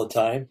moving all the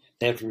time.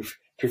 They have to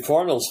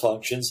perform those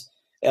functions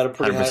at a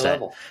pretty 100%. high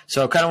level.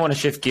 So I kind of want to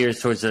shift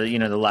gears towards the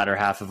latter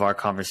half of our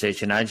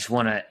conversation. I just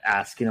want to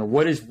ask,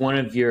 what is one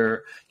of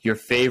your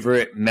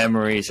favorite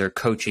memories or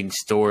coaching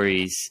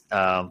stories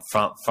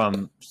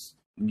from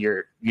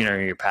your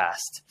your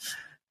past?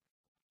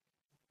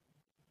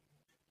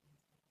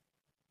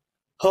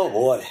 Oh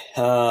boy,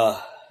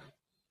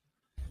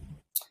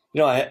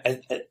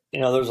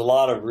 there's a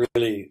lot of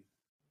really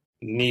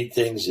neat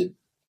things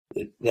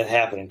that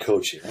happen in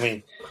coaching. I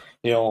mean,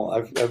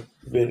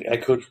 I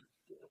coached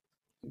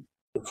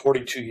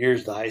 42 years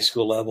at the high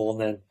school level,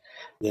 and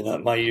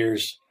then my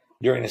years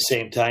during the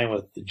same time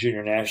with the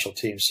junior national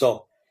team.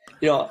 So,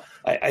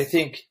 I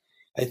think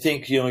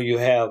you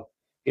have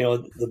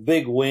the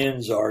big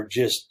wins are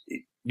just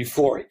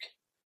euphoric.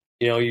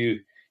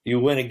 You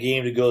win a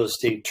game to go to the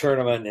state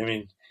tournament. I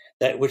mean,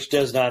 that which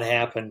does not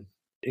happen,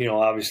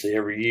 obviously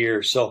every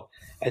year. So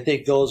I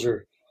think those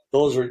are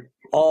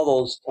all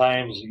those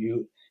times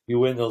you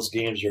win those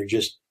games are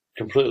just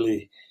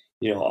completely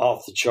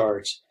off the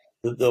charts.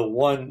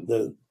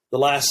 The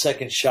last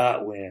second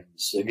shot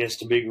wins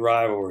against a big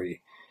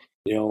rivalry.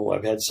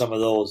 I've had some of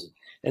those,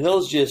 and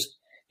those just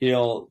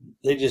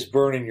they just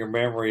burn in your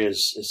memory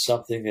as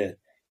something that,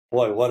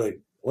 boy,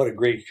 what a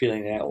great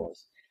feeling that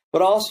was.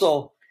 But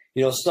also,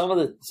 some of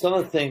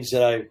the things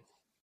that I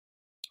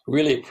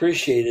really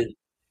appreciated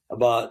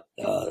about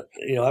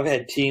I've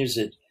had teams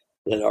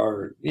that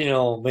are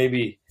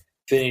maybe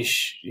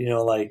finish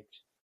like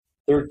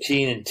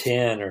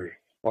 13-10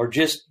 or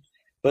just.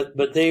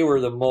 But they were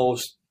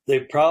they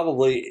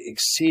probably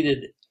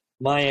exceeded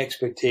my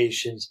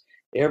expectations.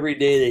 Every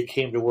day they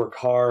came to work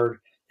hard.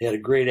 They had a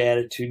great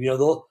attitude.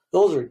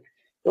 Those are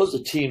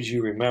the teams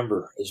you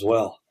remember as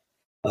well.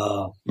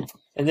 And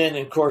then,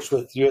 of course,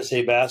 with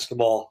USA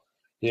basketball,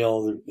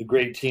 the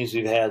great teams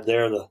we've had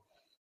there,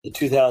 the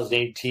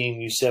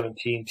 2018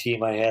 U17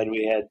 team I had,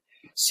 we had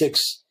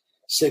six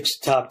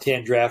top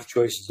 10 draft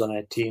choices on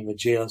that team with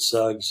Jalen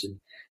Suggs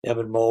and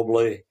Evan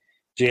Mobley,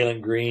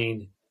 Jalen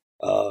Green,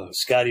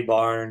 Scotty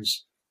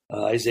Barnes,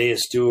 Isaiah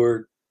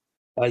Stewart,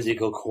 Isaac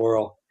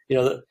Okoro.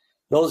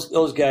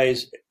 Those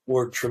guys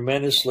were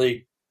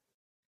tremendously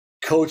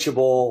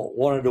coachable,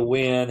 wanted to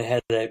win,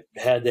 had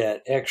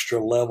that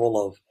extra level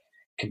of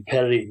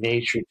competitive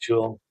nature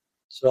to them.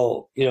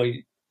 So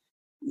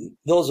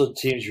those are the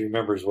teams you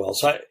remember as well.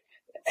 So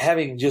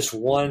having just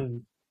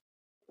one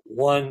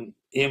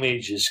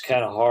image is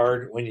kind of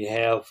hard when you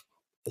have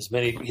as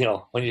many,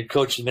 when you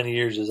coach as many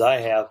years as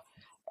I have.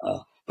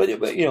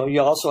 But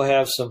you also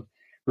have some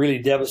really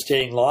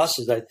devastating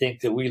losses. I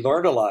think that we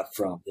learned a lot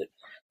from that.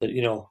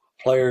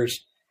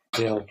 Players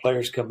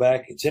come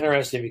back. It's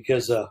interesting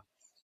because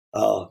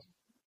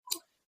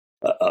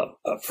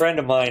a friend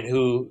of mine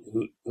who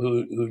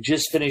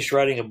just finished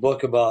writing a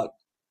book about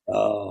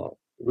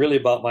really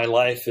about my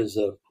life as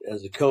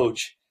a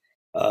coach.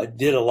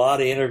 Did a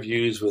lot of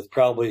interviews with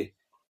probably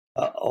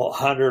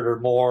 100 or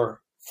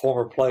more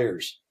former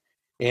players,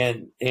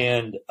 and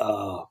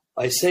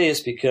I say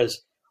this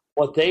because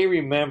what they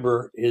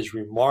remember is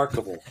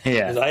remarkable.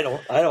 Yeah.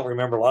 Because I don't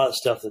remember a lot of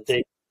stuff that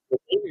they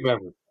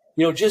remember.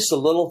 Just the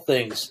little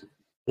things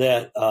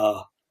that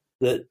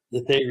that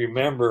they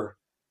remember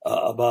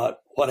about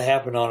what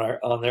happened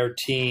on their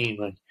team,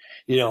 and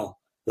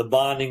the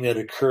bonding that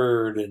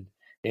occurred,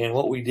 and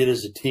what we did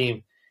as a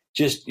team.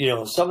 Just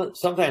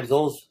sometimes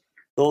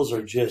those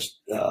are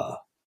just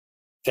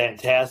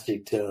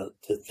fantastic to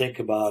think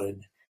about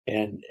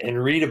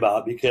and read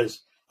about,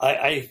 because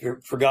I've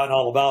forgotten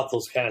all about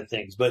those kind of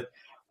things. But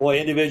boy,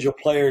 individual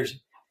players,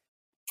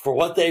 for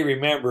what they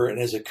remember, and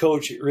as a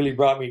coach, it really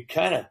brought me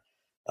kind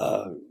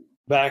of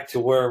back to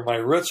where my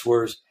roots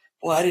were.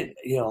 Well, I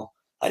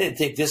didn't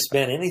think this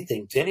meant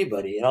anything to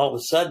anybody, and all of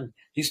a sudden,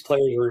 these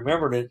players are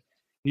remembering it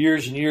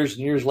years and years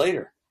and years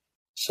later.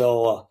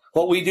 So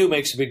what we do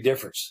makes a big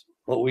difference.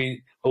 What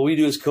we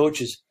do as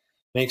coaches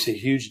makes a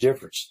huge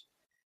difference.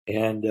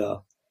 And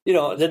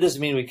that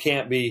doesn't mean we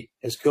can't be,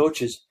 as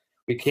coaches,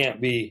 we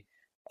can't be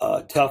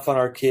tough on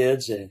our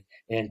kids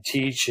and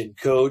teach and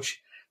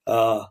coach.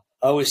 I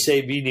always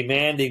say be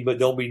demanding, but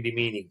don't be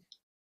demeaning.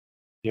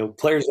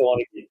 Players don't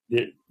want to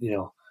get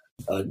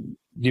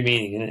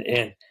demeaning,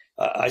 and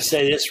I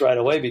say this right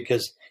away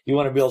because you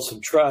want to build some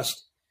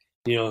trust.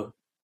 The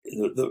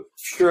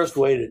surest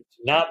way to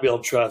not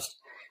build trust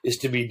is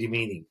to be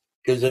demeaning,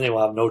 because then they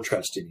will have no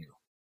trust in you.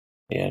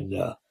 And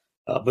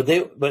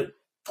but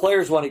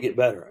players want to get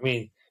better. I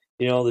mean,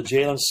 the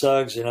Jalen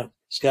Suggs and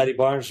Scotty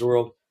Barnes of the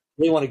world,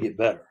 they want to get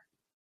better.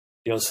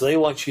 So they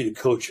want you to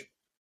coach them,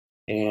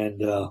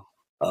 and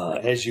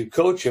as you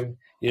coach them,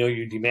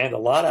 you demand a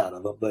lot out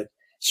of them, but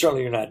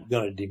certainly you're not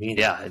going to demean them.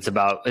 Yeah, it's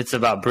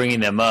about bringing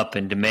them up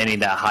and demanding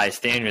that high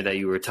standard that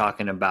you were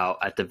talking about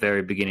at the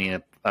very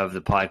beginning of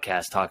the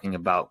podcast, talking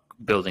about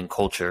building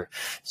culture.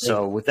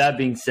 So with that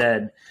being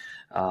said,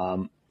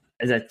 I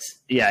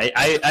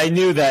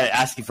knew that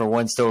asking for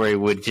one story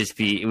would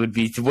be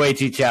way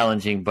too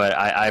challenging, but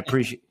I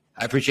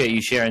appreciate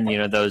you sharing,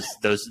 those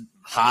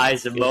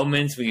highs and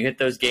moments when you hit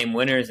those game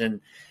winners,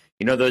 and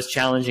those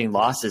challenging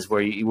losses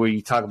where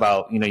you talk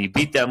about, you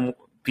beat the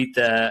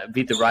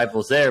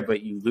rivals there,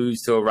 but you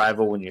lose to a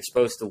rival when you're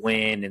supposed to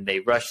win, and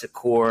they rush the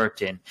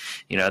court, and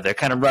they're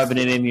kind of rubbing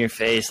it in your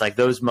face. Like,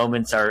 those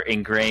moments are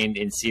ingrained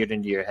and seared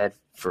into your head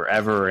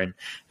forever. And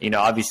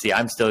obviously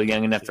I'm still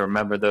young enough to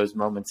remember those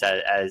moments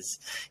as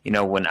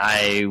when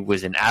I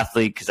was an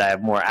athlete, because I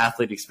have more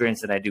athlete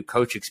experience than I do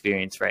coach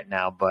experience right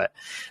now. But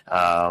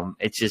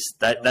it's just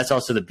that's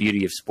also the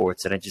beauty of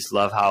sports, and I just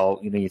love how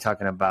you're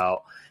talking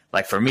about,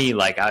 like, for me,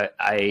 like I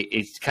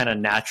it's kind of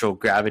natural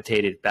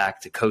gravitated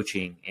back to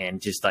coaching, and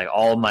just like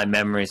all my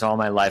memories, all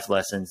my life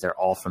lessons, they're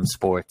all from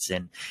sports.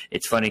 And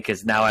it's funny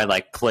because now I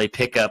like play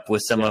pickup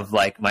with some of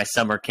like my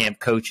summer camp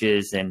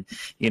coaches, and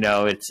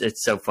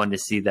it's so fun to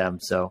see them.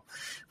 So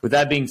with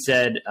that being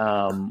said,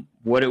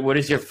 what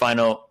is your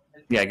final?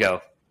 Yeah,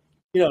 go.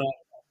 I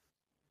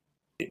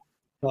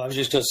was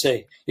just going to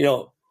say,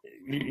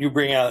 you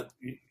bring out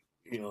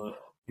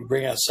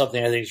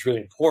something I think is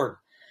really important.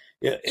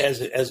 As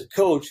a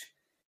coach,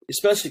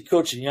 especially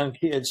coaching young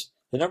kids,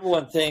 the number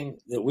one thing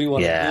that we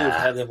want to do is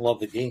have them love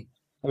the game.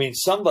 I mean,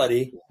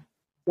 somebody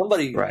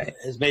Right.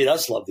 has made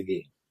us love the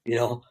game. It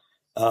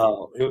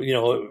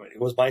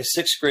was my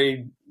sixth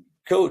grade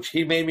coach.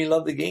 He made me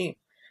love the game.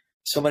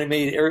 Somebody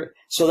made it.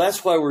 So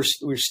that's why we're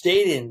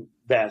stayed in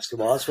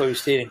basketball. That's why we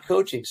stayed in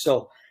coaching.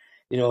 So,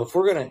 if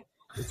we're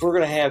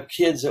gonna have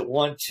kids that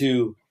want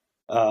to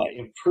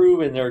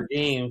improve in their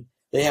game,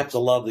 they have to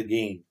love the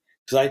game.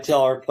 Because I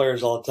tell our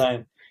players all the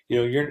time,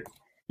 you're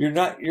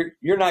not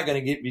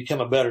going to become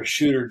a better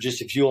shooter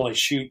just if you only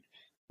shoot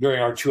during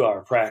our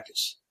 2-hour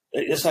practice.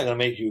 It's not going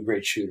to make you a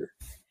great shooter.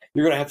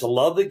 You're going to have to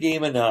love the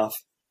game enough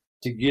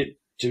to get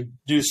to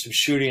do some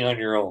shooting on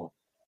your own,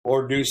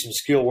 or do some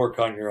skill work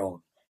on your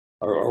own,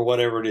 or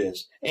whatever it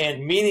is,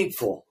 and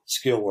meaningful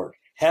skill work.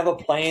 Have a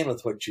plan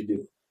with what you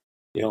do.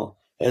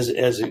 As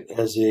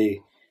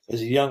a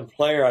young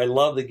player, I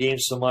love the game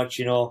so much.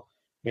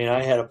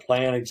 I had a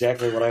plan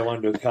exactly what I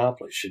wanted to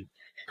accomplish,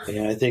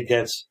 and I think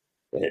that's,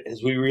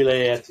 as we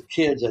relay that to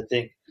kids, I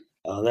think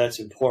that's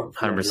important.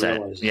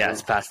 100%. Yeah,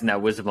 it's passing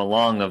that wisdom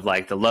along of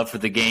like the love for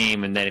the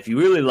game, and then if you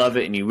really love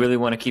it and you really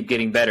want to keep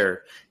getting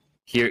better,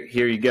 here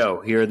you go.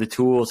 Here are the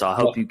tools. I'll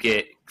help you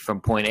get from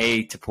point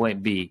A to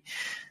point B.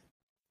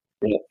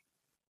 Yeah.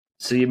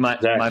 So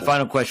my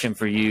final question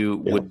for you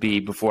would be,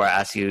 before I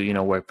ask you,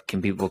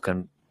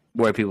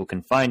 where people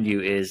can find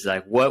you, is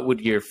like, what would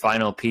your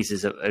final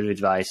pieces of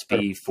advice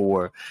be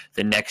for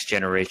the next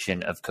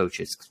generation of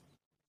coaches?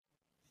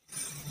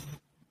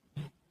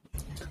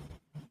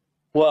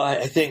 Well,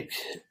 I think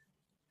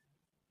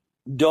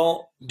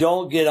don't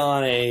get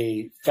on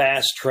a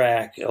fast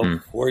track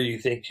of where you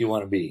think you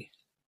want to be.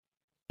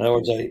 In other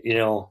words,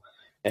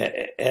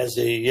 as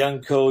a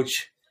young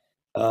coach,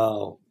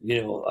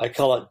 I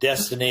call it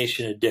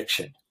destination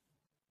addiction.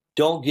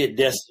 Don't get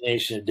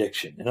destination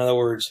addiction. In other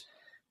words,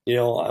 I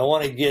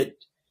want to get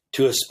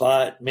to a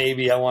spot.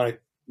 Maybe I want to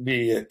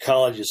be a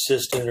college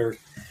assistant or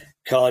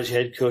college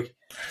head coach,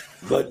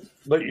 but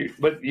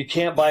you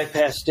can't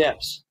bypass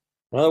steps.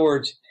 In other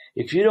words,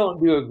 if you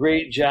don't do a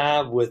great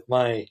job with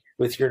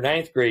your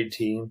ninth grade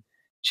team,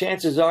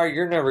 chances are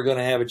you're never going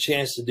to have a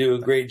chance to do a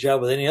great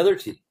job with any other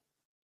team.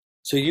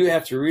 So you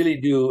have to really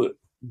do a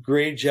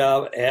great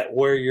job at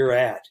where you're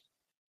at.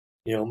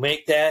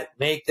 Make that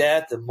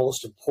the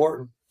most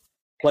important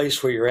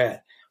place where you're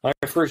at. My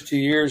first 2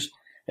 years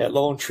at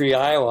Lone Tree,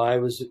 Iowa, I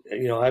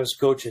was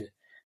coaching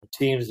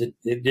teams that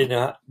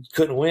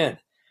couldn't win.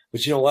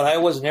 But you know what? I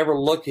wasn't ever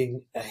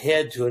looking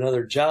ahead to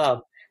another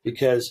job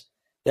because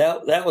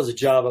that was a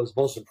job that was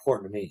most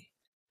important to me.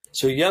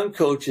 So young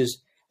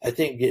coaches, I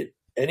think,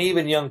 and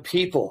even young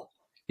people,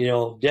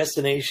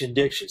 destination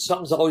addiction.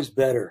 Something's always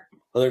better.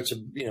 Whether it's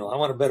I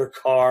want a better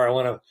car, I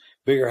want a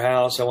bigger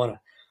house, I want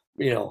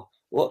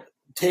to,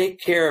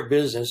 take care of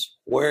business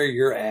where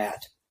you're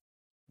at,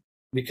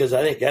 because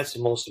I think that's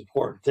the most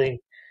important thing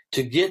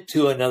to get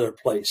to another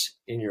place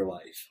in your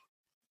life.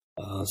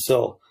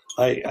 So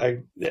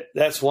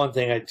that's one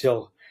thing I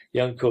tell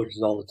young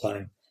coaches all the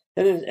time.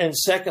 And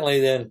secondly,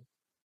 then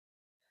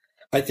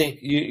I think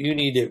you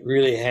need to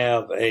really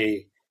have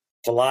a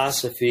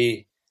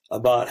philosophy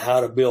about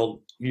how to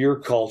build your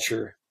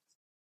culture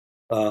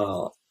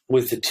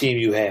with the team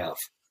you have.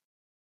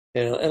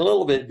 And a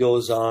little bit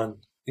goes on,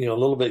 a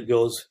little bit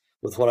goes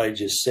with what I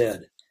just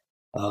said,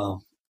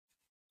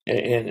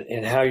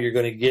 and how you're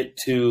going to get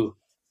to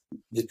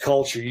the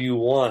culture you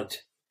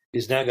want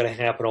is not going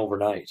to happen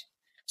overnight.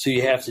 So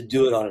you have to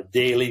do it on a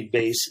daily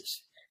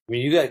basis. I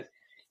mean, you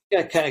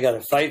kind of got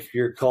to fight for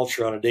your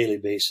culture on a daily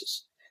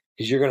basis,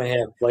 because you're going to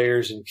have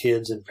players and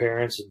kids and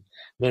parents and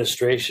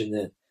administration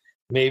that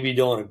maybe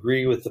don't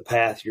agree with the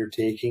path you're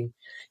taking.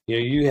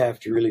 You have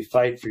to really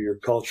fight for your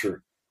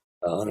culture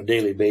on a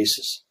daily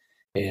basis.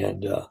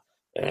 And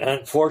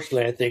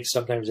unfortunately, I think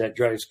sometimes that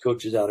drives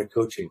coaches out of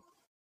coaching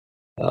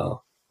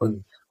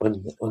when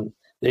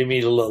they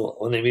meet a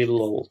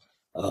little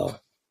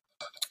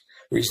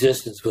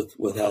resistance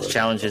with how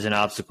challenges and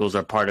obstacles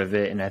are part of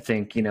it. And I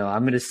think, I'm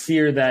going to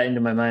sear that into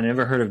my mind. I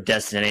never heard of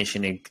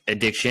destination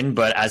addiction,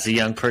 but as a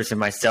young person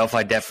myself,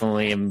 I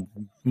definitely am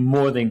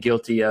more than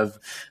guilty of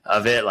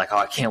it. Like,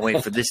 I can't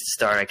wait for this to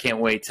start. I can't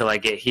wait till I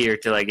get here.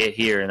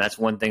 And that's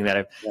one thing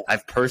that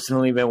I've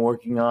personally been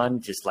working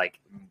on, just like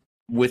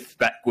with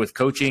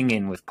coaching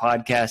and with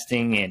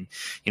podcasting. And,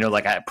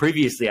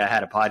 previously I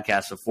had a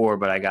podcast before,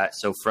 but I got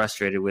so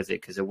frustrated with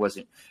it because it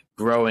wasn't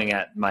growing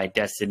at my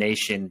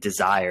destination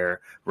desire.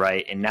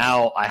 Right. And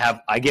now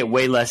I get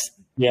way less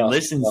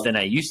listens than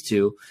I used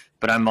to,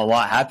 but I'm a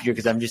lot happier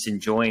because I'm just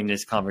enjoying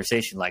this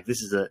conversation. Like,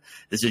 this is a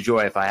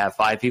joy. If I have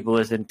 5 people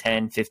listen,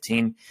 10,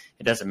 15,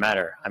 it doesn't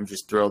matter. I'm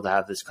just thrilled to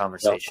have this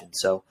conversation.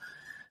 So,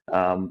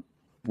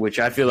 which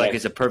I feel like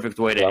is a perfect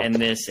way to end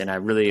this. And I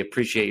really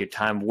appreciate your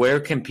time. Where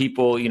can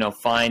people,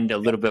 find a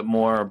little bit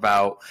more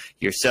about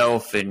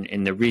yourself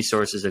and the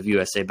resources of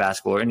USA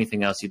Basketball, or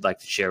anything else you'd like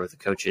to share with the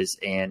coaches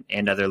and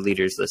other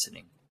leaders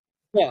listening?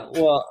 Yeah,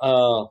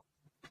 well,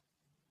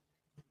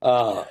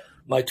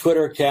 my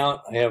Twitter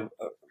account, I have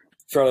a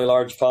fairly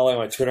large following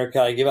on my Twitter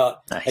account. I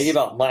give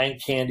out mind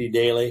candy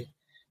daily,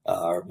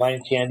 or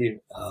mind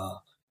candy,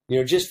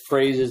 just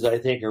phrases I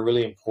think are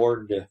really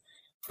important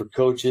for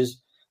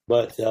coaches.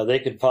 But they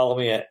can follow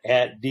me at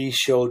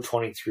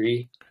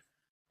dshow23,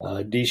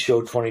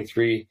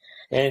 dshow23.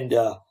 And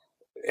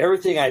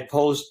everything I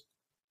post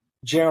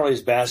generally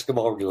is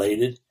basketball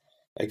related,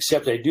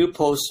 except I do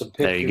post some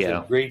pictures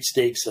of great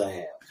steaks that I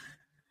have.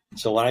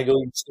 So when I go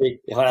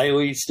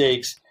eat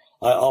steaks,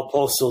 I'll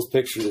post those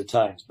pictures at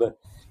times. But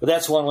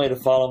that's one way to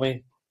follow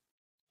me.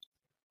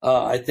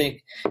 I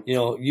think,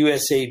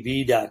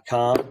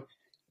 USAB.com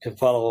can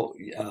follow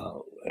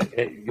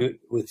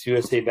with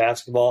USA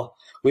Basketball.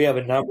 We have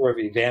a number of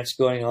events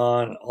going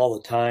on all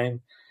the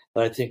time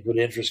that I think would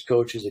interest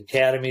coaches.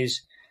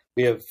 Academies.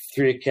 We have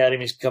 3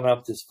 academies coming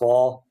up this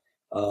fall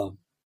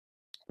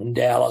in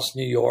Dallas,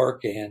 New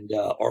York, and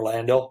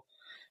Orlando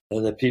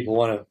that people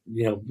want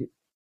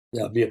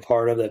to be a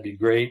part of. That'd be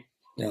great.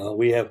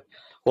 We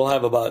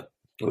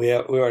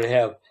already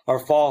have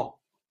our fall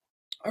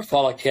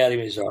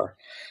academies are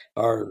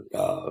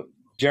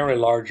generally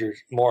larger,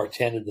 more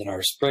attended than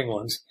our spring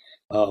ones.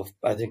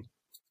 I think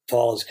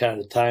fall is kind of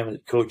the time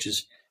that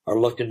coaches are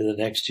looking to the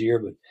next year,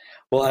 but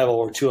we'll have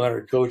over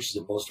 200 coaches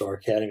at most of our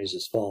academies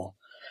this fall.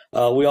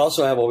 We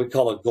also have what we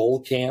call a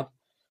gold camp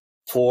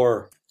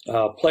for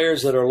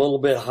players that are a little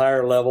bit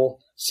higher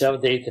level,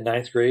 7th, 8th, and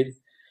 9th grade.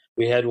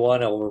 We had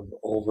one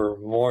over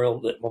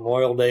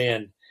Memorial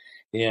Day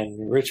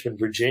in Richmond,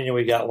 Virginia.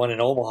 We got one in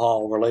Omaha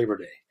over Labor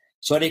Day.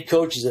 So any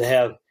coaches that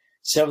have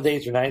 7th,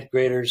 8th, or 9th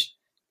graders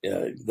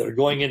that are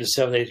going into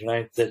 7th, 8th, or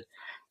 9th that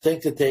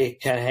think that they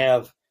can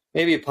have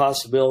maybe a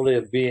possibility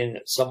of being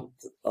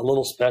a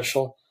little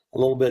special, a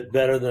little bit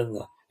better than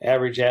the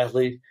average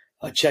athlete,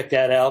 check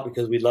that out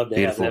because we'd love to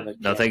Beautiful. have them.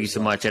 No, thank you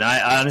so much. And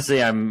I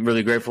honestly, I'm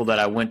really grateful that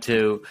I went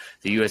to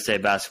the USA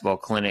Basketball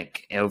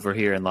Clinic over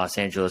here in Los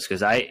Angeles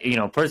because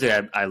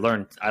personally, I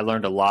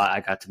learned a lot.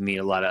 I got to meet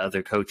a lot of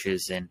other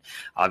coaches, and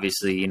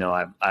obviously,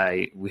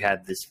 we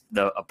had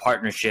a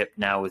partnership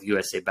now with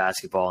USA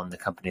Basketball and the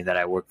company that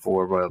I work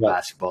for, Royal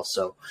Basketball.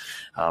 So,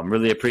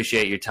 really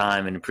appreciate your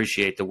time and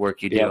appreciate the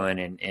work you're doing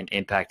and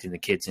impacting the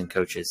kids and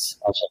coaches.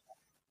 Awesome.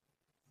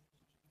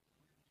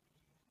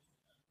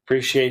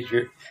 Appreciate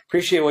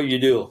what you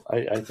do.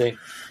 I think,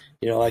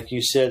 like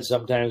you said,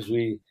 sometimes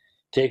we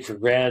take for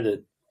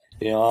granted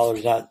that,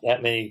 there's not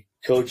that many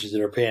coaches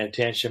that are paying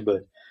attention,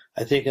 but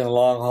I think in the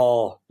long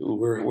haul,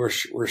 we're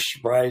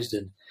surprised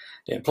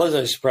and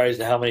pleasantly surprised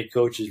at how many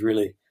coaches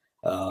really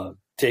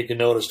take a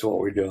notice to what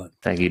we're doing.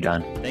 Thank you,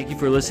 Don. Thank you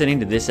for listening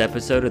to this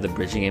episode of the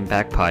Bridging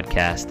Impact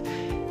Podcast.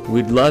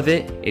 We'd love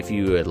it if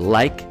you would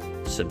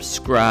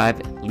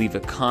subscribe, leave a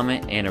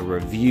comment and a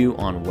review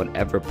on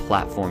whatever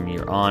platform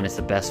you're on. It's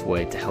the best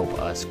way to help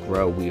us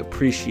grow. We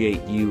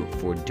appreciate you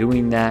for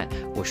doing that.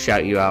 We'll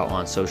shout you out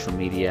on social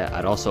media.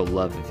 I'd also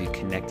love if you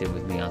connected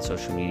with me on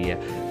social media.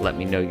 Let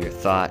me know your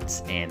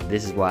thoughts. And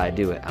this is why I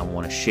do it. I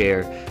want to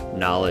share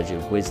knowledge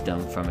and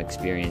wisdom from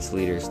experienced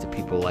leaders to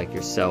people like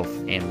yourself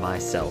and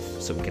myself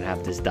so we can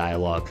have this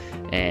dialogue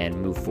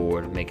and move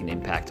forward and make an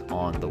impact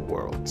on the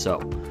world. So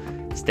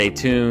stay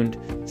tuned,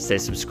 stay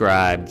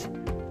subscribed.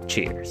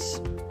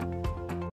 Cheers.